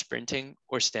either sprinting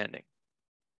or standing,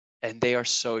 and they are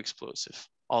so explosive.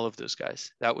 All of those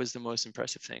guys. That was the most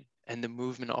impressive thing, and the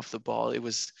movement off the ball. It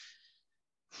was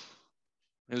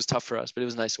tough for us, but it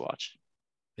was nice to watch.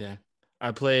 Yeah.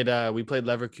 We played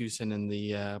Leverkusen in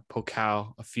the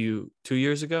Pokal 2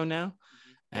 years ago now.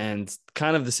 And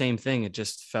kind of the same thing. It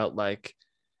just felt like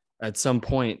at some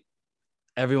point,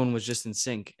 everyone was just in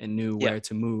sync and knew where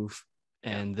to move.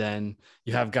 And then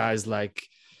you have guys like,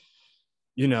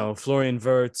 Florian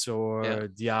Wirtz or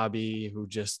Diaby, who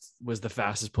just was the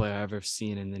fastest player I've ever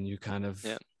seen. And then you kind of,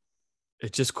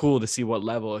 it's just cool to see what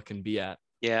level it can be at.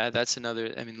 Yeah, that's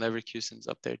another. I mean, Leverkusen's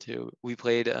up there too. We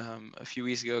played a few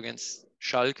weeks ago against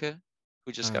Schalke,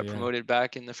 who just got promoted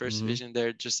back in the first division.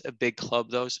 They're just a big club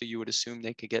though, so you would assume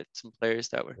they could get some players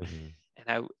that were.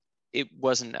 And it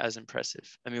wasn't as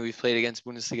impressive. I mean, we've played against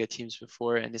Bundesliga teams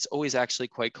before, and it's always actually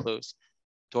quite close.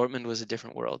 Dortmund was a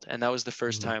different world, and that was the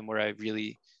first time where I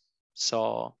really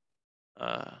saw,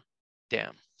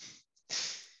 damn,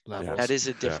 levels. That is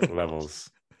a different levels.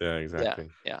 Yeah,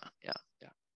 exactly.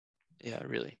 Yeah,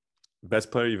 really. Best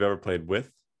player you've ever played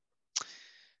with?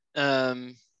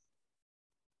 Kind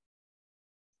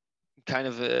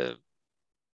of a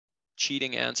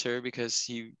cheating answer, because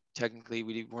we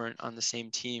weren't on the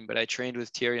same team, but I trained with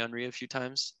Thierry Henry a few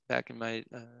times back in my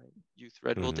youth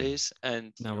Red Bull days.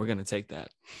 And now we're going to take that.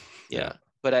 Yeah.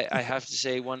 But I have to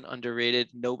say, one underrated,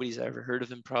 nobody's ever heard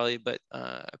of him probably, but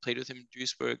I played with him in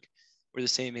Duisburg. We're the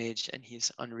same age, and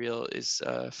he's unreal, is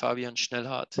Fabian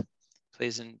Schnellhardt.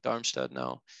 Plays in Darmstadt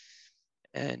now.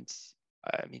 And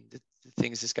I mean, the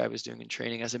things this guy was doing in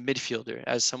training as a midfielder,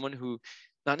 as someone who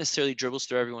not necessarily dribbles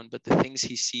through everyone, but the things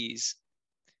he sees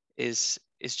is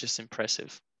just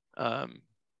impressive. And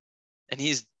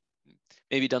he's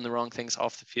maybe done the wrong things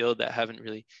off the field that haven't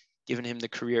really given him the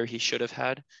career he should have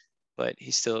had, but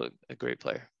he's still a great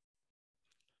player.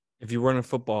 If you weren't a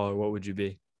footballer, what would you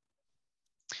be?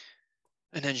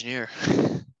 An engineer.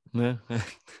 Yeah.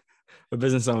 A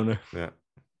business owner. Yeah.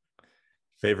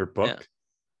 Favorite book?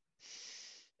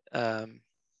 Yeah.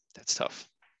 That's tough.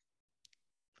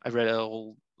 I read a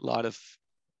whole lot of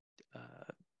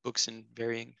books in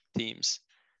varying themes.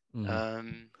 I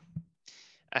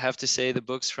have to say the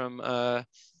books from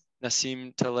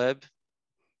Nassim Taleb,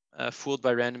 Fooled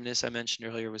by Randomness, I mentioned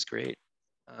earlier, was great.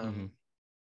 The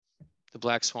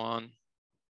Black Swan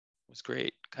was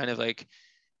great. Kind of like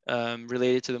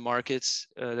related to the markets,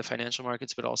 the financial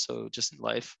markets, but also just in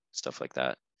life, stuff like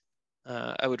that.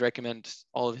 I would recommend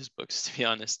all of his books, to be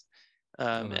honest.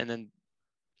 And then,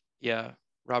 yeah,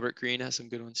 Robert Greene has some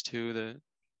good ones too. The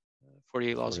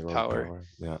 48 Laws of Power.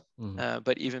 Yeah.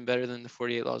 But even better than the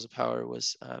 48 Laws of Power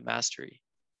was Mastery.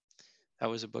 That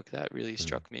was a book that really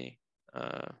struck me.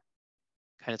 Kind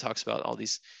of talks about all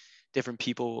these different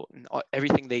people and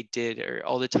everything they did, or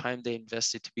all the time they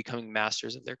invested to becoming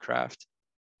masters of their craft.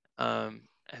 And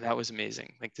that was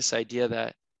amazing. Like this idea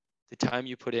that the time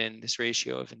you put in, this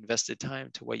ratio of invested time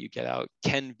to what you get out,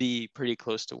 can be pretty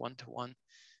close to 1-to-1,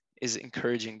 is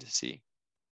encouraging to see.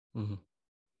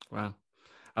 Wow.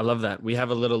 I love that. We have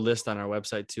a little list on our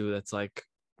website too that's like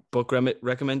book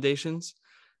recommendations.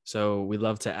 So we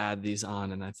love to add these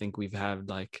on. And I think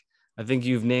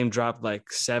you've name dropped like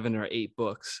 7 or 8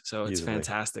 books. So it's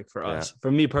fantastic for us.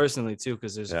 For me personally too,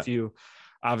 because there's a few.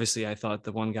 Obviously, I thought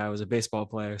the one guy was a baseball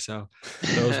player. So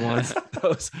those ones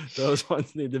those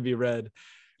ones need to be read.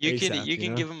 You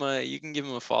can give him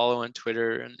a follow on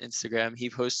Twitter and Instagram. He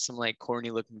posts some like corny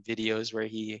looking videos where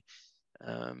he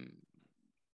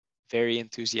very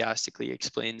enthusiastically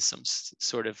explains some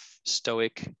sort of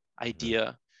stoic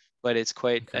idea, but it's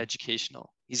quite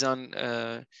educational. He's on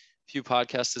a few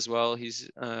podcasts as well. He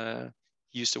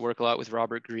used to work a lot with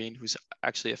Robert Greene, who's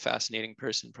actually a fascinating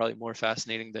person, probably more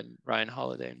fascinating than Ryan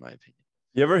Holiday, in my opinion.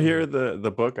 You ever hear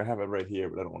the book? I have it right here,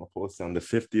 but I don't want to pull this down. The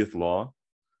 50th Law.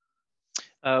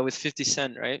 With 50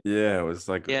 Cent, right? Yeah, it was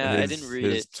like I didn't read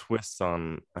it. Twists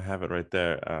on, I have it right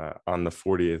there, on the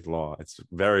 48th Law. It's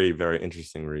very, very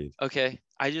interesting read. Okay.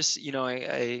 I just,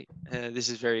 I this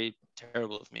is very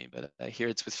terrible of me, but I hear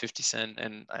it's with 50 Cent,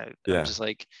 and I'm just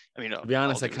like, to be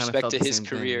honest, I kind of felt to the his same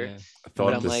career. Thing, yeah. I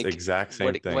thought this exact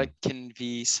same thing. What can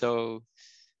be so?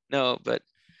 No, but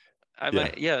I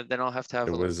might. Yeah, then I'll have to have.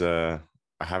 It was. I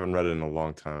haven't read it in a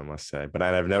long time, I must say, but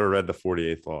I've never read the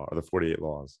 48th Law or the 48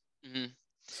 Laws.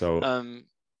 So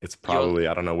it's probably,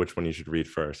 I don't know which one you should read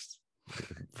first.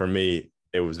 For me,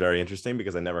 it was very interesting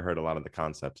because I never heard a lot of the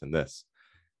concepts in this,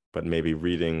 but maybe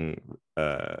reading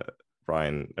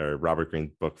Ryan or Robert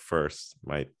Greene's book first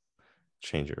might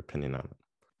change your opinion on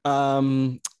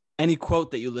it. Any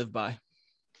quote that you live by?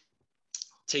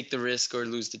 Take the risk or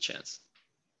lose the chance.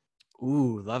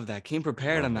 Ooh, love that. Came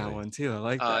prepared on that one too. I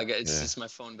like that. It's just my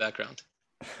phone background.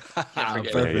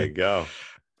 There you go.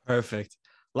 Perfect.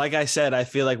 Like I said, I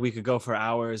feel like we could go for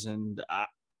hours, and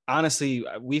honestly,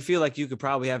 we feel like you could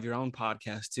probably have your own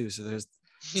podcast too. So there's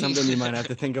something you might have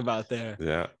to think about there.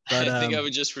 Yeah. But I think I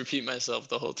would just repeat myself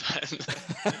the whole time.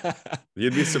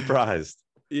 You'd be surprised.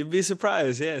 You'd be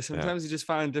surprised. Yeah. Sometimes you just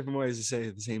find different ways to say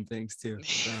the same things too.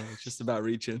 So it's just about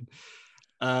reaching.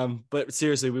 But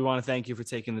seriously, we want to thank you for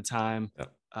taking the time.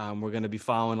 Yeah. We're going to be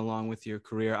following along with your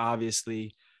career,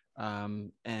 obviously,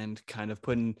 and kind of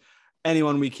putting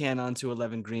anyone we can onto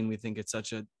 11 Green. We think it's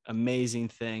such an amazing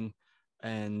thing,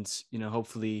 and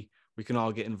hopefully we can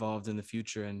all get involved in the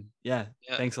future. And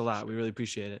thanks a lot. We really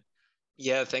appreciate it.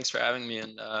 Yeah, thanks for having me,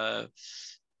 and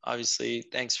obviously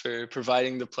thanks for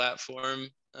providing the platform.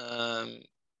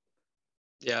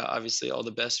 Obviously all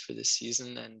the best for this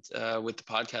season, and with the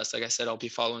podcast, like I said, I'll be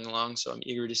following along, so I'm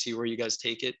eager to see where you guys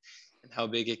take it and how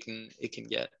big it can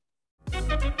get.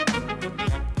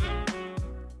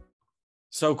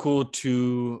 So cool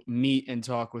to meet and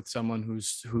talk with someone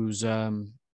who's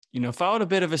followed a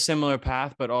bit of a similar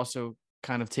path, but also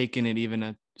kind of taken it even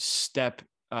a step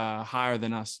higher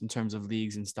than us in terms of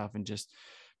leagues and stuff, and just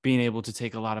being able to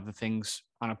take a lot of the things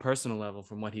on a personal level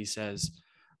from what he says,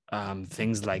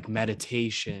 things like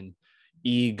meditation,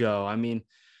 ego. I mean,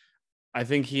 I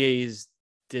think he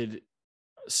did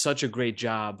such a great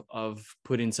job of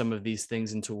putting some of these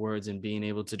things into words and being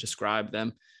able to describe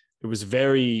them. It was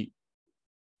very,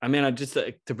 I just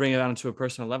to bring it down to a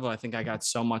personal level, I think I got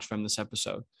so much from this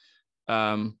episode.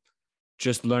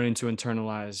 Just learning to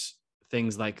internalize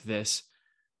things like this,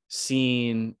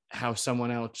 seeing how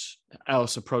someone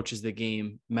else approaches the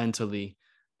game mentally.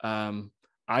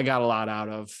 I got a lot out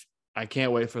of. I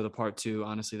can't wait for the part 2.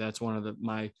 Honestly, that's one of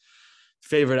my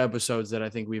favorite episodes that I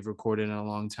think we've recorded in a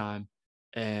long time.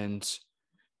 And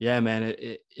yeah, man,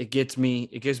 it gives me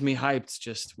hyped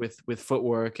just with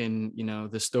footwork and,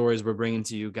 the stories we're bringing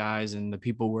to you guys and the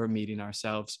people we're meeting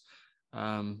ourselves.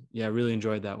 Really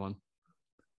enjoyed that one.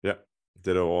 Yeah,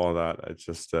 ditto all that. It's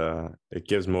just, it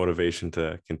gives motivation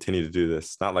to continue to do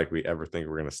this. Not like we ever think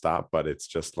we're going to stop, but it's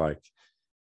just like,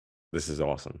 this is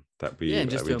awesome that we,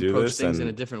 just we to do approach this things and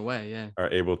in a different way. Yeah. Are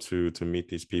able to meet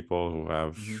these people who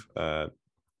have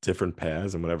different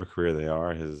paths, and whatever career they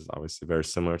are is obviously very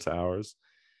similar to ours,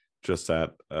 just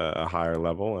at a higher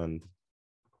level. And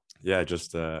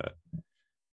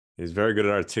He's very good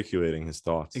at articulating his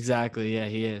thoughts. Exactly. Yeah,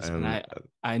 he is. And I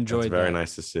enjoyed that. It's very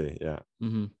nice to see. Yeah.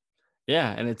 Mm-hmm.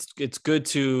 Yeah. And it's good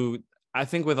to, I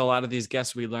think with a lot of these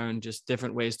guests, we learn just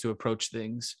different ways to approach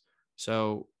things.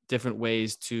 So different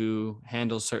ways to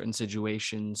handle certain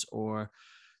situations, or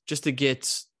just to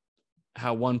get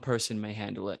how one person may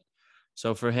handle it.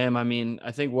 So for him, I mean,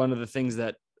 I think one of the things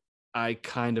that I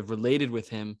kind of related with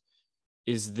him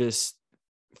is this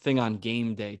thing on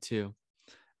game day too,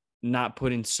 not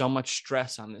putting so much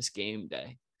stress on this game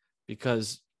day,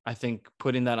 because I think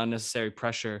putting that unnecessary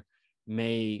pressure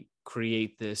may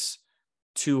create this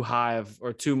too high of,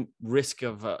 or too risky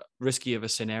of a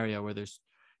scenario where there's,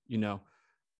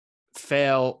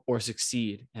 fail or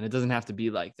succeed. And it doesn't have to be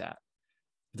like that.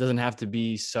 It doesn't have to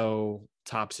be so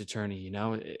topsy-turvy,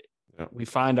 we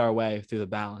find our way through the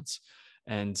balance.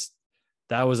 And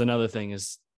that was another thing,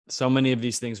 is so many of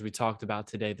these things we talked about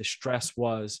today, the stress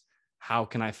was, how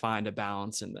can I find a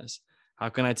balance in this? How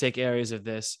can I take areas of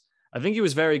this? I think he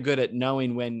was very good at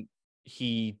knowing when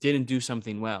he didn't do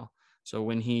something well. So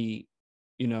when he,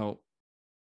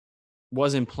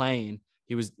 wasn't playing,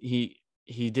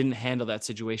 he didn't handle that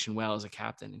situation well as a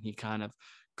captain, and he kind of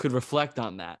could reflect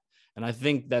on that. And I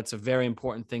think that's a very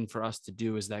important thing for us to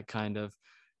do, is that kind of,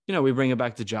 we bring it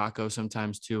back to Jocko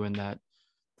sometimes too, and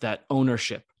that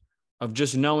ownership of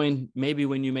just knowing maybe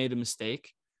when you made a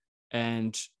mistake,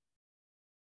 and,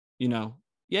 you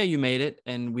made it,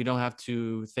 and we don't have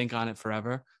to think on it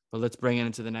forever, but let's bring it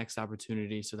into the next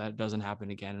opportunity so that it doesn't happen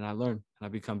again. And I learn and I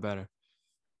become better.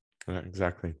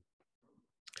 Exactly.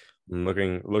 I'm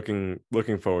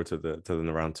looking forward to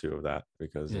the round 2 of that,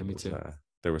 because me too.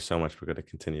 There was so much we could have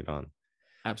continued on.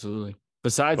 Absolutely.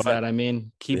 Besides that, I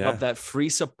mean, keep up that free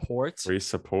support. Free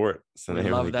support. We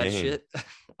love that shit.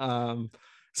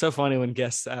 So funny when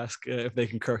guests ask if they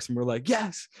can curse, and we're like,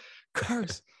 yes,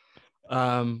 curse.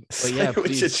 But yeah, with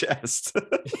please. your chest.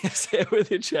 Say it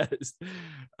with your chest.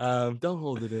 Don't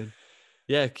hold it in.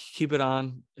 Yeah, keep it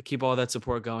on. Keep all that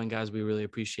support going, guys. We really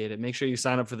appreciate it. Make sure you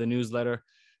sign up for the newsletter.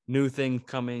 New thing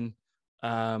coming,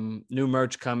 new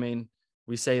merch coming.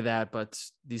 We say that, but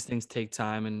these things take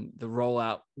time, and the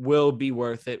rollout will be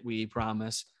worth it. We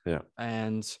promise. Yeah.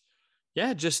 And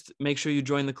yeah, just make sure you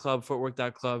join the club,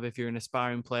 footwork.club. If you're an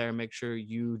aspiring player, make sure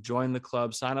you join the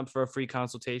club, sign up for a free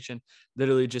consultation.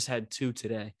 Literally just had 2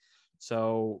 today.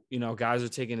 So, guys are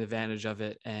taking advantage of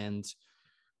it. And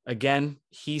again,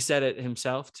 he said it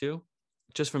himself too,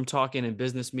 just from talking in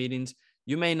business meetings,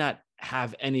 you may not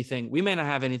have anything. We may not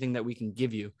have anything that we can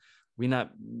give you. We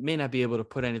may not be able to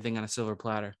put anything on a silver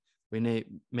platter. We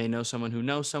may know someone who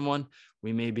knows someone.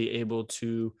 We may be able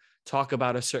to talk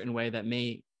about a certain way that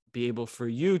may be able for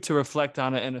you to reflect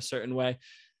on it in a certain way.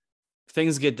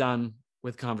 Things get done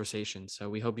with conversation. So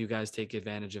we hope you guys take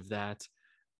advantage of that.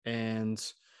 And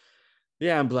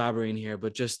yeah, I'm blabbering here,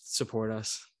 but just support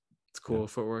us. It's cool. Yeah.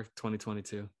 Footwork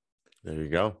 2022. There you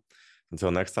go.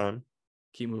 Until next time.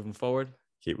 Keep moving forward.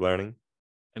 Keep learning.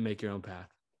 And make your own path.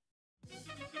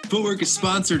 Footwork is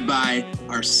sponsored by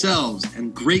ourselves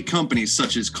and great companies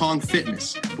such as Kong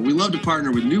Fitness. But we love to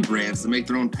partner with new brands to make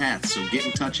their own paths, so get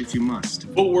in touch if you must.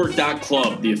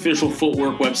 Footwork.club, the official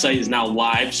Footwork website, is now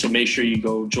live, so make sure you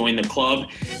go join the club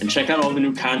and check out all the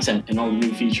new content and all the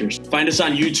new features. Find us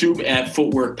on YouTube at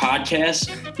Footwork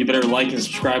Podcast. You better like and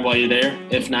subscribe while you're there.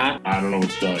 If not, I don't know what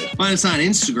to tell you. Find us on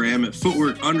Instagram at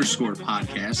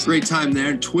Footwork_podcast. Great time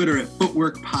there. Twitter at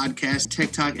Footwork Podcast.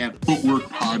 TikTok at Footwork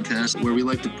Podcast, where we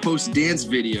like to post dance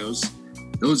videos.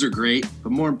 Those are great,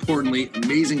 but more importantly,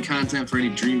 amazing content for any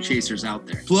dream chasers out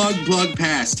there. Plug,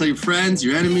 pass. Tell your friends,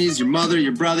 your enemies, your mother,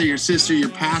 your brother, your sister, your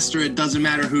pastor. It doesn't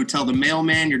matter who. Tell the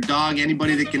mailman, your dog,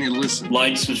 anybody that can listen.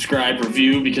 Like, subscribe,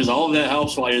 review, because all of that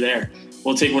helps while you're there.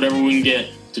 We'll take whatever we can get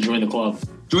to join the club.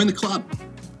 Join the club.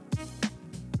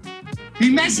 He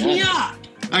messed me up.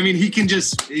 I mean, he can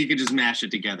just mash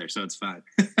it together, so it's fine.